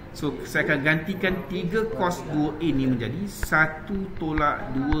 So saya akan gantikan 3 cos 2a ini menjadi 1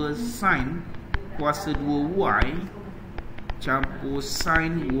 tolak 2 sin kuasa 2y campur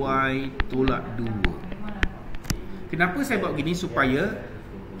sin y tolak 2. Kenapa saya buat gini? Supaya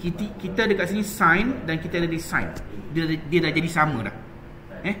kita dekat sini sin dan kita ada di sin. Dia dah jadi sama dah.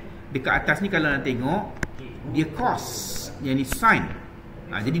 Dekat atas ni kalau anda tengok, dia cos, yang ni sin.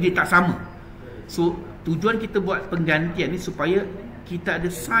 Jadi dia tak sama. So tujuan kita buat penggantian ni supaya kita ada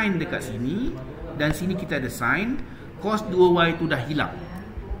sin dekat sini dan sini kita ada sin. Cos 2y tu dah hilang.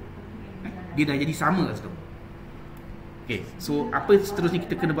 Dia dah jadi sama kat situ. Okay, so apa seterusnya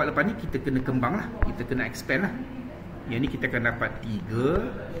kita kena buat lepas ni? Kita kena kembang lah, kita kena expand lah. Yang ni kita akan dapat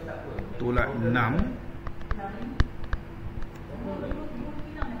 3 tolak 6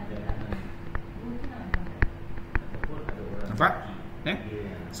 nampak?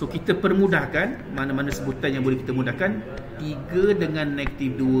 So kita permudahkan mana-mana sebutan yang boleh kita mudahkan. 3 dengan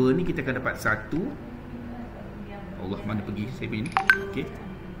negatif 2 ni kita akan dapat 1. Allah, mana pergi saya punya ni? Okay.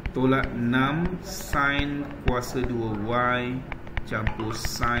 Tolak 6 sin kuasa 2y campur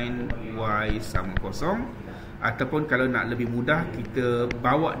sin y sama kosong. Ataupun kalau nak lebih mudah, kita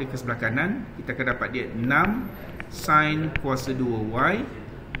bawa dia ke sebelah kanan, kita akan dapat dia 6 sin kuasa 2y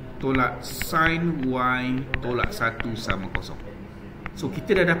tolak sin y tolak 1 sama kosong. So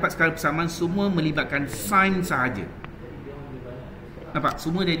kita dah dapat skala persamaan semua melibatkan sin sahaja. Nampak?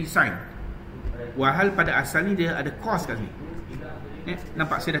 Semua jadi sin. Walhal pada asal ni dia ada cos kat sini.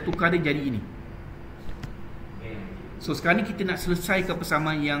 Nampak saya dah tukar dia jadi ini. So sekarang ni kita nak selesaikan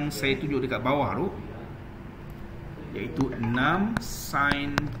persamaan yang saya tunjuk dekat bawah tu, iaitu 6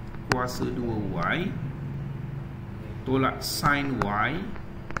 sin kuasa 2y tolak sin y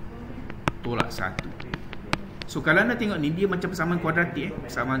tolak 1. So kalau anda tengok ni, dia macam persamaan kuadratik.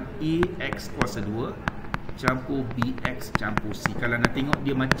 Persamaan ax kuasa 2 campur bx campur c. Kalau anda tengok,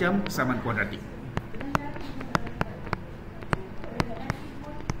 dia macam persamaan kuadratik.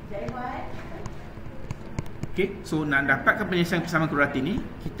 Okay, so nak dapatkan penyelesaian persamaan kuadratik ni,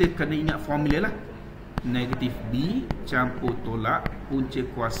 kita kena ingat formula lah. Negatif B campur tolak punca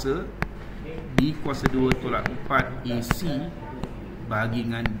kuasa B kuasa 2 tolak 4AC bahagi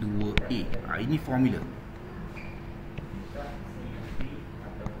dengan 2A. Ini formula.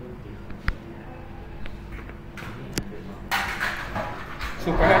 So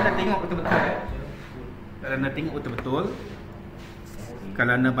kalau anda tengok betul-betul,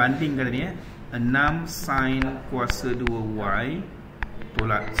 kalau anda bandingkan ni 6 sin kuasa 2y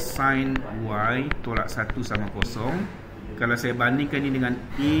tolak sin y tolak 1 sama kosong. Kalau saya bandingkan ni dengan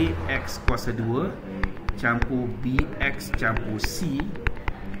ax kuasa 2 campur bx campur c,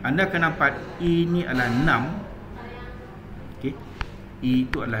 anda akan nampak A ni adalah 6. Okey. A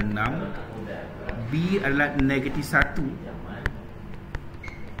itu adalah 6. B adalah negatif 1.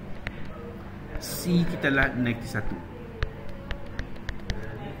 C kita adalah negatif 1.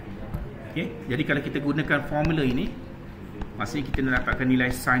 Okey. Jadi kalau kita gunakan formula ini, maksudnya kita nak dapatkan nilai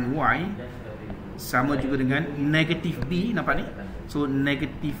sin Y sama juga dengan negatif B. Nampak ni? So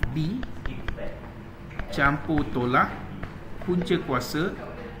negatif B campur tolak punca kuasa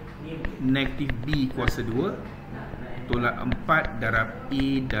negatif B kuasa 2 tolak 4 darab A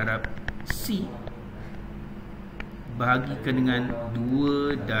darab C bahagikan dengan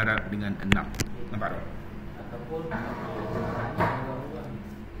 2 darab dengan 6. Nampak tak?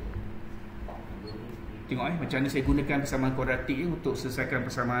 Tengok macam mana saya gunakan persamaan kuadratik untuk selesaikan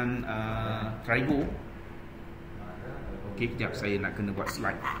persamaan trigo. Okey, kejap saya nak kena buat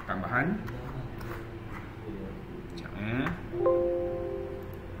slide tambahan. Kejap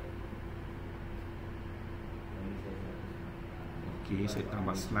Okey, saya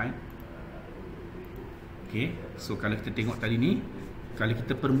tambah slide. Okey, so kalau kita tengok tadi ni, kalau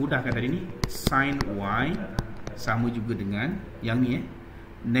kita permudahkan tadi ni, sin Y sama juga dengan yang ni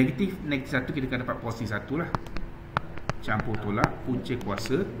negatif 1 kita akan dapat positif 1 lah. Campur tolak punca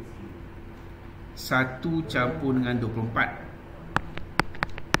kuasa 1 campur dengan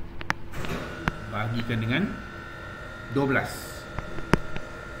 24 bahagikan dengan 12.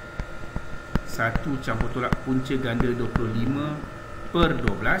 1 campur tolak punca ganda 25 per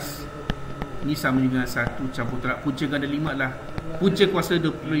 12. Ini sama dengan 1 campur tolak punca ganda 5 adalah punca kuasa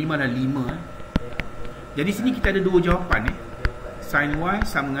 25 adalah 5. Jadi sini kita ada dua jawapan sin Y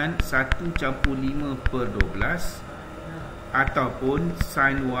sama dengan 1 campur 5 per 12 ataupun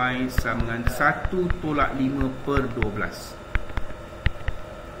sin Y sama dengan 1 tolak 5 per 12.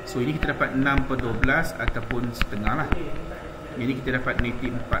 So ini kita dapat 6 per 12 ataupun setengah lah. Jadi kita dapat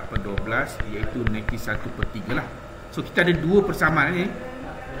negatif 4 per 12 iaitu negatif 1 per 3 lah. So kita ada dua persamaan ni.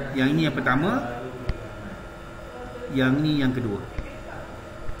 Yang ini yang pertama, yang ni yang kedua.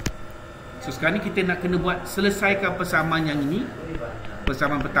 So sekarang ni kita nak kena buat selesaikan persamaan yang ini,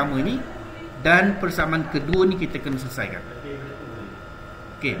 persamaan pertama ini, dan persamaan kedua ni kita kena selesaikan.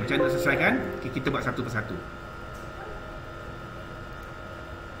 Okey, macam mana nak selesaikan? Okay, kita buat satu persatu.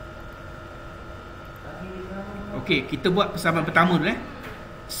 Okey, kita buat persamaan pertama dulu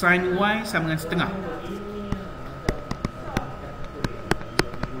sin Y sama dengan setengah.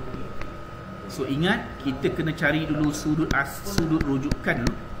 So ingat, kita kena cari dulu sudut rujukan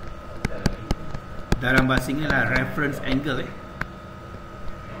dulu. Dalam bahasa Inggeris adalah reference angle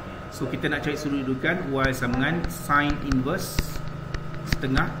So kita nak cari sudut rujukan Y sama dengan sin inverse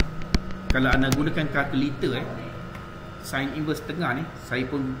setengah. Kalau anda gunakan kalkulator sin inverse setengah ni, saya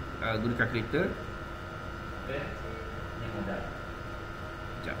pun guna kalkulator.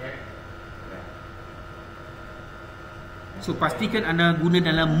 So pastikan anda guna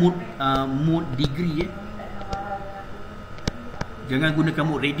dalam mode degree Jangan gunakan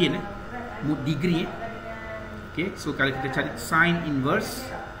mode radian mode degree Okay, so kalau kita cari sin inverse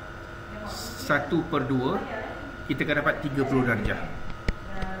 1 per 2, kita akan dapat 30 darjah.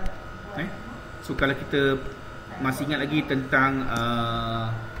 So kalau kita masih ingat lagi tentang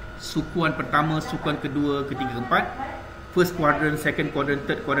sukuan pertama, sukuan kedua, ketiga, keempat, first quadrant, second quadrant,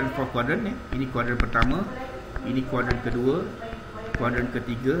 third quadrant, fourth quadrant Ini kuadran pertama, ini kuadran kedua, kuadran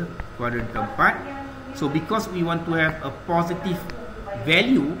ketiga, kuadran keempat. So because we want to have a positive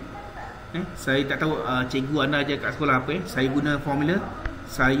value, saya tak tahu cikgu anda ajar kat sekolah apa saya guna formula.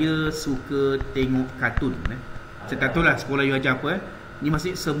 Saya suka tengok kartun. Saya tak tahu lah sekolah you ajar apa Ini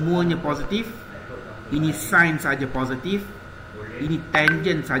maksudnya semuanya positif. Ini sin saja positif, ini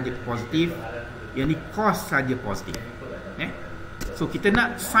tangent saja positif, yang ni cos saja positif. So kita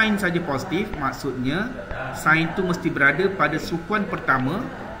nak sin saja positif, maksudnya sin tu mesti berada pada sukuan pertama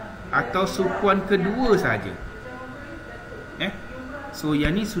atau sukuan kedua saja. So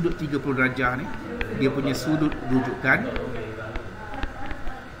yang ni sudut 30 darjah ni, dia punya sudut rujukan.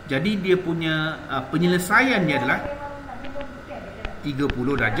 Jadi dia punya penyelesaian dia adalah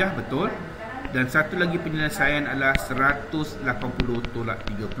 30 darjah, betul. Dan satu lagi penyelesaian adalah 180 tolak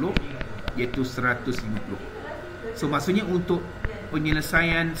 30, iaitu 150. So maksudnya untuk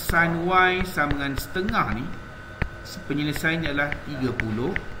penyelesaian sin Y sama dengan setengah ni, penyelesaiannya adalah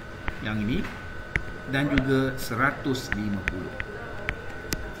 30 yang ini dan juga 150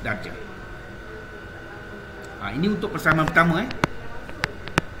 darjah. Ini untuk persamaan pertama.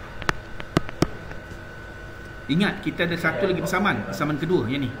 Ingat, kita ada satu lagi persamaan kedua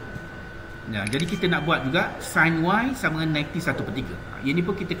yang ni. Jadi kita nak buat juga sin Y sama dengan negatif 1 per 3. Yang ni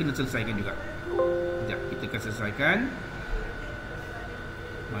pun kita kena selesaikan juga. Sekejap, kita akan selesaikan.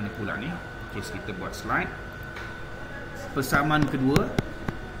 Mana pula ni? Okay, so kita buat slide. Persamaan kedua,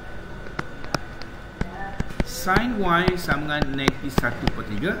 sin y sama dengan negatif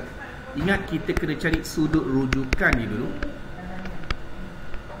 1/3. Ingat kita kena cari sudut rujukan ni dulu.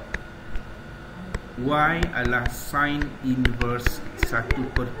 Y adalah sin inverse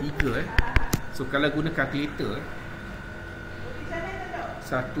 1/3. So kalau guna kalkulator,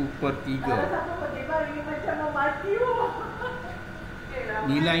 1/3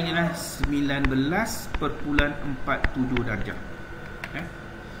 nilainya adalah 19.47 darjah.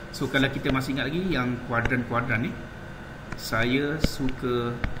 So kalau kita masih ingat lagi yang kuadran-kuadran ni, saya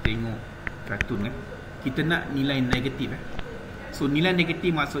suka tengok kartun kita nak nilai negatif. So nilai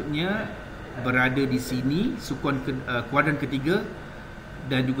negatif maksudnya berada di sini, kuadran ketiga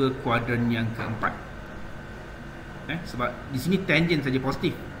dan juga kuadran yang keempat. Sebab di sini tangent saja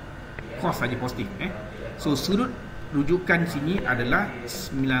positif, cos saja positif. So sudut rujukan sini adalah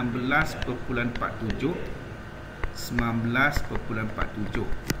 19.47.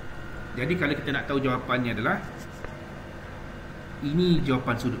 Jadi kalau kita nak tahu jawapannya adalah ini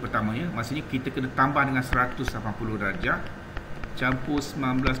jawapan sudut pertama ya. Maksudnya kita kena tambah dengan 180 darjah campur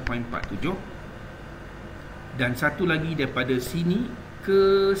 19.47 dan satu lagi daripada sini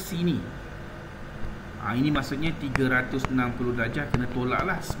ke sini. Ini maksudnya 360 darjah kena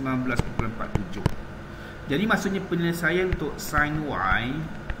tolaklah 19.47. Jadi maksudnya penyelesaian untuk sin y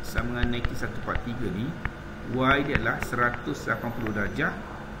sama dengan negatif 1/3 ni, y dia adalah 180 darjah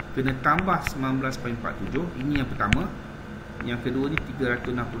kena tambah 19.47. Ini yang pertama. Yang kedua ni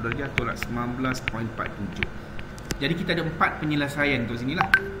 360 darjah tolak 19.47. Jadi kita ada 4 penyelesaian untuk sini lah.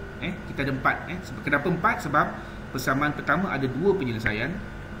 Kita ada 4. Kenapa 4? Sebab persamaan pertama ada 2 penyelesaian.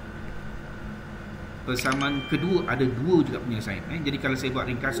 Persamaan kedua ada 2 juga penyelesaian. Jadi kalau saya buat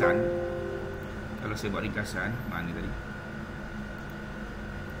ringkasan, mana tadi?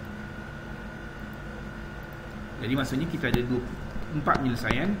 Jadi maksudnya kita ada 4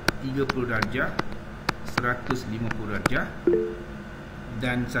 penyelesaian, 30 darjah, 150 darjah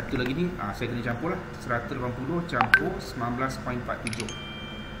dan satu lagi ni saya kena campur lah, 180 campur 19.47,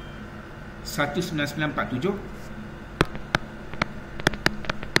 199.47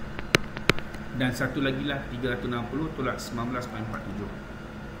 dan satu lagi lah 360 tolak 19.47.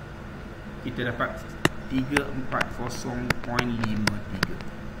 Kita dapat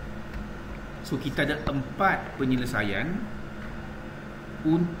 340.53. So kita ada 4 penyelesaian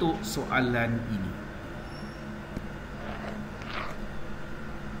untuk soalan ini.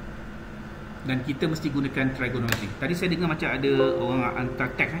 Dan kita mesti gunakan trigonometri. Tadi saya dengar macam ada orang hantar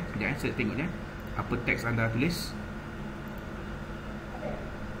teks. Sekejap saya tengok je. Apa teks anda tulis?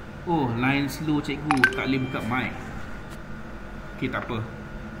 Oh, line slow cikgu, tak boleh buka mic. Okay, tak apa.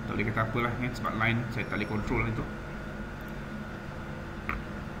 Tak boleh kata apalah kan, sebab line saya tak boleh control itu.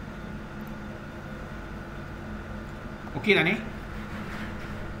 Okey dah ni.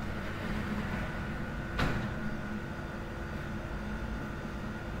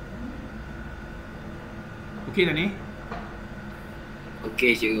 Okey dah ni.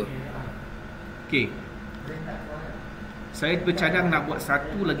 Okey cikgu. Okey. Saya bercadang nak buat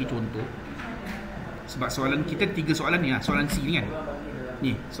satu lagi contoh. Sebab soalan kita 3 soalan ni lah. Soalan C ni kan.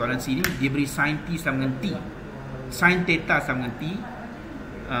 Ni, soalan C ni dia beri sin T sama dengan T. Sin theta sama dengan T.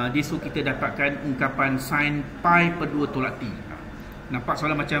 Dia suruh kita dapatkan ungkapan sin pi per 2 tolak T. Nampak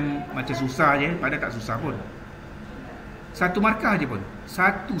soalan macam susah je, padahal tak susah pun. Satu markah je pun.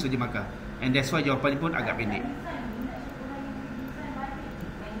 Satu saja markah. And that's why jawapan pun agak pendek.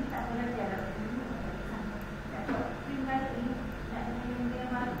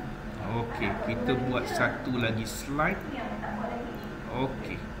 Okey, kita buat satu lagi slide.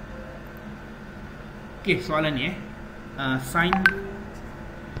 Okey. Okey, soalan ni sin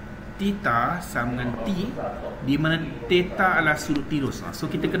theta sama dengan T, di mana theta adalah sudut tirus. So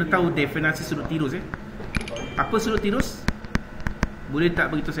kita kena tahu definisi sudut tirus. Apa sudut tirus? Boleh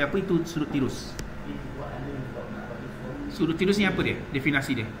tak beritahu saya apa itu sudut tirus? Sudut tirus ni apa dia?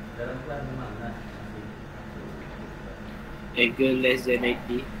 Definisi dia. Angle less than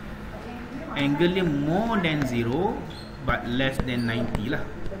 90. Angle dia more than 0 but less than 90 lah.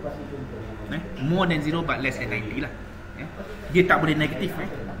 More than 0 but less than 90 lah. Dia tak boleh negatif.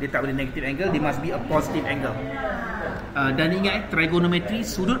 Dia tak boleh negative angle. Dia must be a positive angle. Dan ingat trigonometri,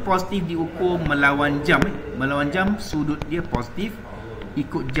 sudut positif diukur melawan jam. Melawan jam sudut dia positif,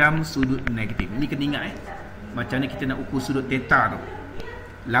 ikut jam sudut negatif. Ini kena ingat macam mana kita nak ukur sudut theta tu.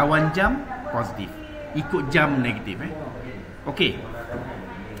 Lawan jam positif, ikut jam negatif. Okey.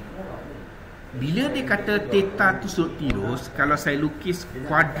 Bila dia kata theta tu sudut tirus, kalau saya lukis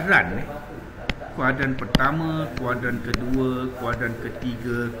kuadran, kuadran pertama, kuadran kedua, kuadran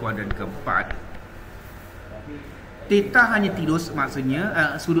ketiga, kuadran keempat. Theta hanya tirus,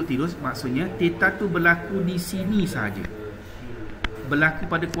 maksudnya sudut tirus, maksudnya theta tu berlaku di sini saja. Berlaku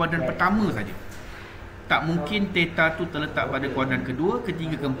pada kuadran pertama saja. Tak mungkin theta tu terletak pada kuadran kedua,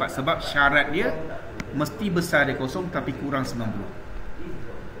 ketiga, keempat, sebab syarat dia mesti besar dari kosong tapi kurang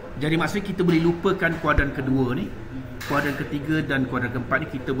 90. Jadi maksudnya kita boleh lupakan kuadran kedua ni, kuadran ketiga dan kuadran keempat ni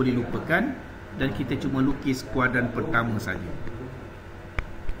kita boleh lupakan, dan kita cuma lukis kuadran pertama saja.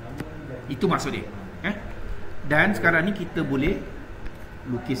 Itu maksud dia. Dan sekarang ni kita boleh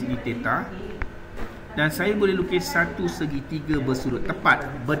lukis ini theta, dan saya boleh lukis satu segitiga bersudut tepat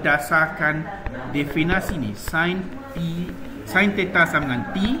berdasarkan definisi ni. Sin theta sama dengan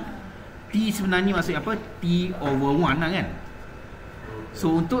T. T sebenarnya maksudnya apa? T over 1 lah kan.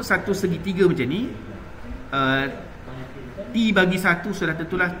 So untuk satu segitiga macam ni, T bagi 1 sudah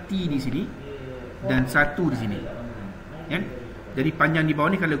tentulah T di sini dan 1 di sini kan? Jadi panjang di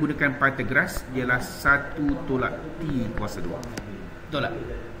bawah ni kalau gunakan Pythagoras ialah 1 tolak T kuasa 2. Betul tak?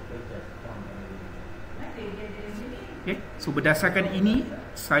 Okay. So berdasarkan ini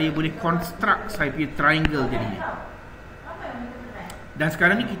saya boleh construct saya punya triangle jadi ni. Dan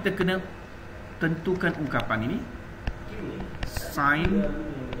sekarang ni kita kena tentukan ungkapan ini. Sin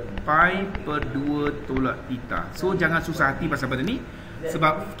pi per 2 tolak theta. So jangan susah hati pasal benda ni,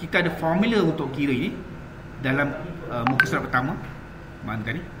 sebab kita ada formula untuk kira ini dalam muka surat pertama. Mana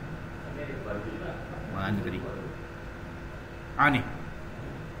tadi? Mana tadi? Ni.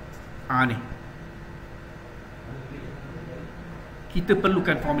 Ni. Kita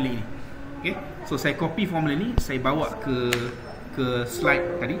perlukan formula ini. Okay? So saya copy formula ni, saya bawa ke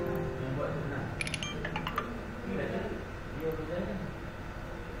slide tadi.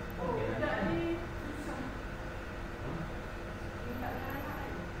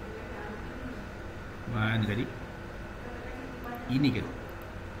 Mana tadi? Ini ke?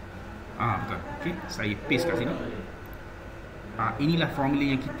 Betul. Okey, saya paste kat sini. Inilah formula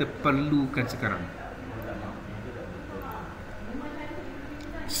yang kita perlukan sekarang.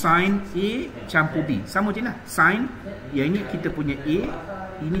 Sin A campur B. Sama je lah. Sin, yang ini kita punya A,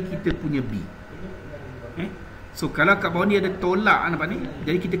 ini kita punya B. So kalau kat bawah ni ada tolak, nampak ni?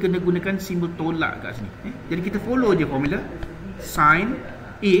 Jadi kita kena gunakan simbol tolak kat sini. Jadi kita follow je formula. Sin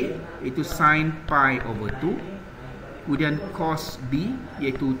A iaitu sin pi over 2, kemudian cos B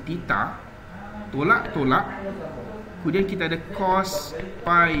iaitu theta, tolak-tolak, kemudian kita ada cos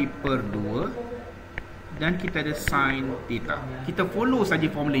pi per 2, dan kita ada sin theta. Kita follow saja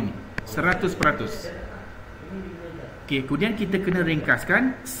formula ni 100%. Okey, kemudian kita kena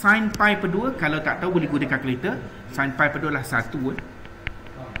ringkaskan. Sin pi per 2, kalau tak tahu boleh guna kalkulator. Sin pi per 2 adalah 1.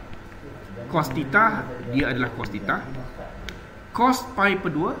 Cos theta, dia adalah cos theta. Cos pi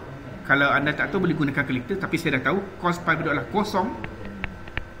per 2, kalau anda tak tahu boleh guna kalkulator, tapi saya dah tahu cos pi per 2 adalah kosong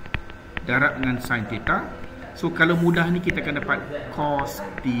darab dengan sin theta. So kalau mudah ni kita akan dapat cos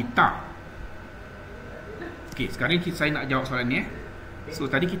theta. Okey, sekarang saya nak jawab soalan ni. So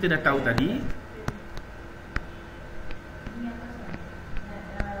tadi kita dah tahu tadi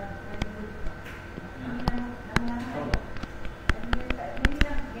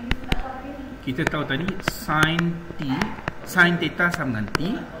sin theta sama dengan T.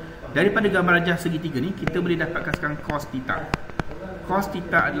 Daripada gambar rajah segitiga ni kita boleh dapatkan sekarang cos theta. Cos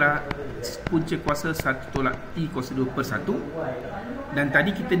theta adalah punca kuasa 1 tolak T kuasa 2 per 1. Dan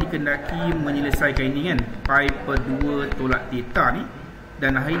tadi kita dikendaki menyelesaikan ini kan, pi per 2 tolak theta ni,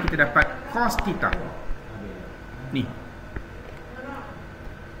 dan akhirnya kita dapat cos theta ni.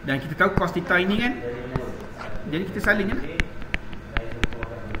 Dan kita tahu cos theta ini kan, jadi kita salin je lah.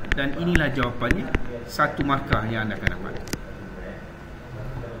 Dan inilah jawapannya, 1 markah yang anda akan dapat.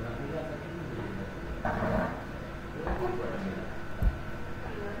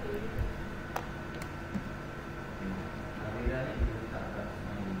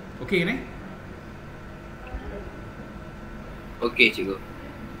 Okey ni? Okey cikgu.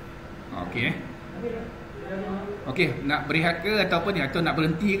 Okey Okey, nak berehat ke atau apa ni? Atau nak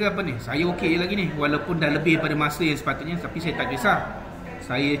berhenti ke apa ni? Saya okey lagi ni, walaupun dah lebih pada masa yang sepatutnya, tapi saya tak kisah.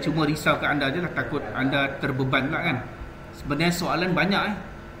 Saya cuma risau ke anda je lah, takut anda terbeban pula kan. Sebenarnya soalan banyak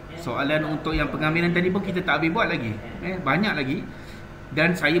Soalan untuk yang pengambilan tadi pun kita tak habis buat lagi. Banyak lagi.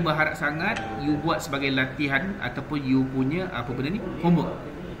 Dan saya berharap sangat you buat sebagai latihan ataupun you punya apa benda ni, homework.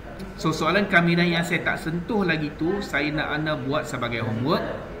 So soalan kamiran yang saya tak sentuh lagi tu, saya nak anda buat sebagai homework.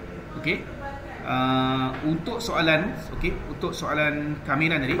 Okey. Untuk soalan, untuk soalan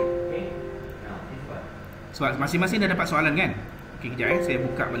kamiran tadi, soal masing-masing dah dapat soalan kan? Okey, kejap saya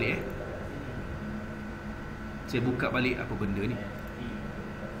buka balik Saya buka balik apa benda ni.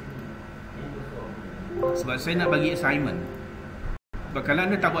 Sebab saya nak bagi assignment. Sebab kalau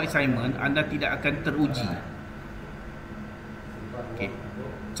anda tak buat assignment, anda tidak akan teruji. Okay.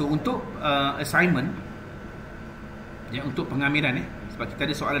 So untuk assignment, ya, untuk pengamiran, sebab kita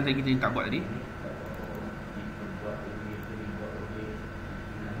ada soalan tadi kita yang tak buat tadi.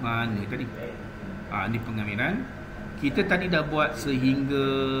 Mana tadi? Ni pengamiran. Kita tadi dah buat sehingga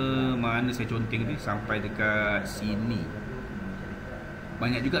mana saya conteng tadi, sampai dekat sini.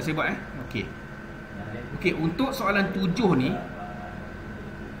 Banyak juga saya buat Okey. Okey, untuk soalan 7 ni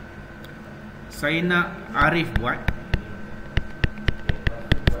saya nak Arif buat.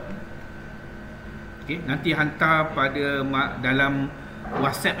 Okey, nanti hantar pada dalam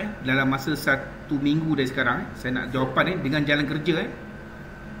WhatsApp dalam masa 1 minggu dari sekarang. Saya nak jawapan dengan jalan kerja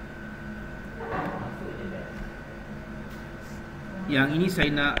Yang ini saya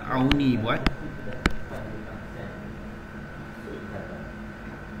nak Auni buat.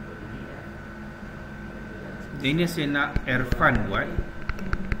 Ini saya nak Irfan buat.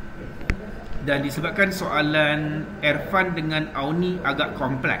 Dan disebabkan soalan Irfan dengan Auni agak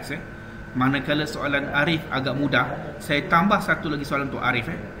kompleks manakala soalan Arif agak mudah, saya tambah satu lagi soalan untuk Arif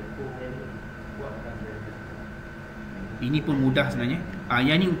Ini pun mudah sebenarnya.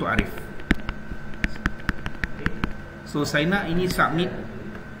 Yang ini untuk Arif. So saya nak ini submit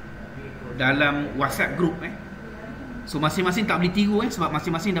dalam WhatsApp group So masing-masing tak boleh tiru sebab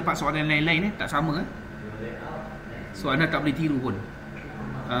masing-masing dapat soalan lain-lain tak sama So anda tak boleh tiru pun.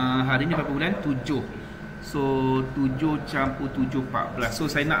 Hari ni berapa bulan? 7. So 7 campur 7, 14. So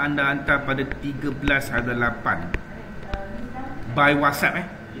saya nak anda hantar pada 13 hari 8 by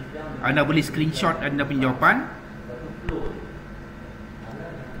WhatsApp Anda boleh screenshot anda punya jawapan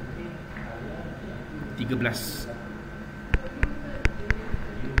 13.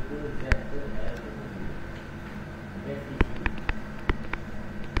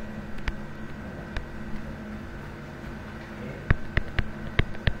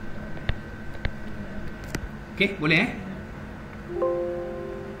 Okey, boleh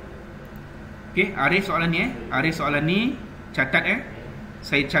Okey, Arif soalan ni Arif soalan ni catat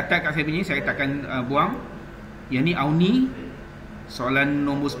saya catat kat saya punya, saya takkan buang. Yang ni Auni soalan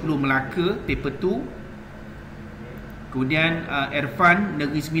nombor 10 Melaka paper 2. Kemudian Irfan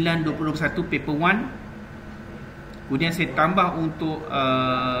Negeri 9 2021 paper 1. Kemudian saya tambah untuk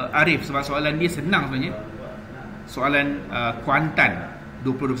Arif sebab soalan dia senang sebenarnya. Soalan Kuantan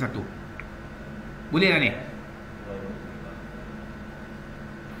 2021. Boleh tak ni?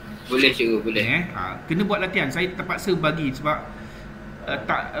 Boleh cikgu, boleh. Kena buat latihan. Saya terpaksa bagi sebab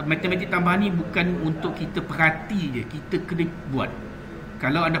matematik tambahan ni bukan untuk kita perhati je, kita kena buat.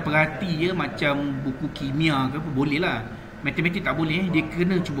 Kalau anda perhati je macam buku kimia ke apa, boleh lah. Matematik tak boleh, dia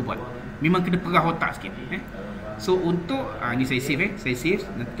kena cuba buat. Memang kena perah otak sikit. So untuk ni saya save saya save,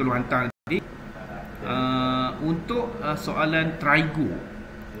 nanti tolong hantar nanti. Untuk soalan trigo.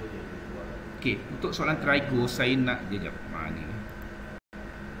 Okey, untuk soalan trigo saya nak jap mana ni.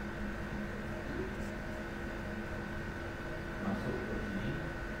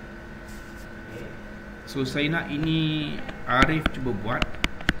 So saya nak ini Arif cuba buat.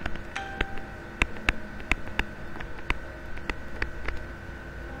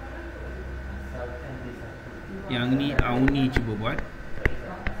 Yang ni Auni cuba buat.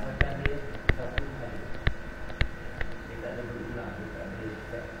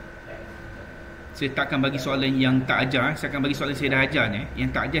 Saya takkan bagi soalan yang tak ajar. Saya akan bagi soalan saya dah ajar ni. Yang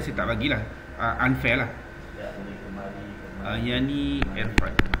tak ajar saya tak bagilah. Unfair lah. Yang ni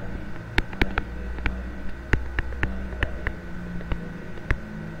Irfan.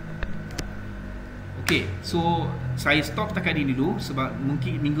 Okay, so saya stop setakat ini dulu sebab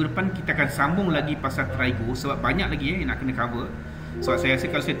mungkin minggu depan kita akan sambung lagi pasal trigo sebab banyak lagi yang nak kena cover. Sebab saya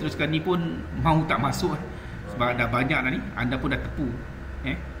rasa kalau saya teruskan ni pun mau tak masuk sebab dah banyak dah ni, anda pun dah tepu.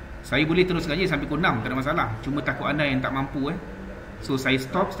 Saya boleh teruskan je sampai pukul 6, tak ada masalah. Cuma takut anda yang tak mampu So saya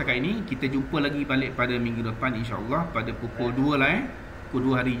stop setakat ini. Kita jumpa lagi balik pada minggu depan insya-Allah pada pukul 2 lah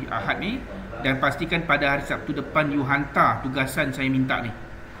pukul 2 hari Ahad ni. Dan pastikan pada hari Sabtu depan you hantar tugasan saya minta ni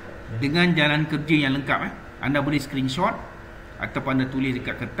dengan jalan kerja yang lengkap Anda boleh screenshot ataupun anda tulis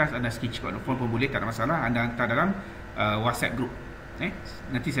dekat kertas, anda screenshot on phone pun boleh, tak ada masalah. Anda hantar dalam WhatsApp group.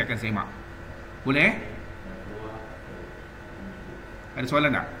 Nanti saya akan semak. Boleh Ada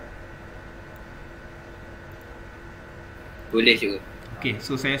soalan tak? Boleh cikgu. Okey,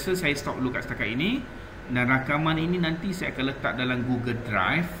 so saya rasa saya stop dulu kat setakat ini. Dan rakaman ini nanti saya akan letak dalam Google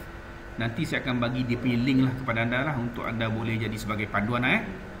Drive. Nanti saya akan bagi dia punya link lah kepada anda lah untuk anda boleh jadi sebagai panduan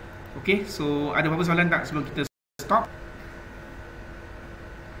Okey, so ada apa-apa soalan tak sebelum kita stop?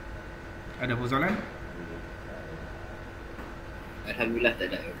 Ada apa soalan? Alhamdulillah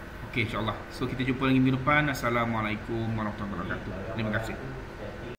tak ada. Okey, insya-Allah. So kita jumpa lagi minggu depan. Assalamualaikum warahmatullahi wabarakatuh. Terima kasih.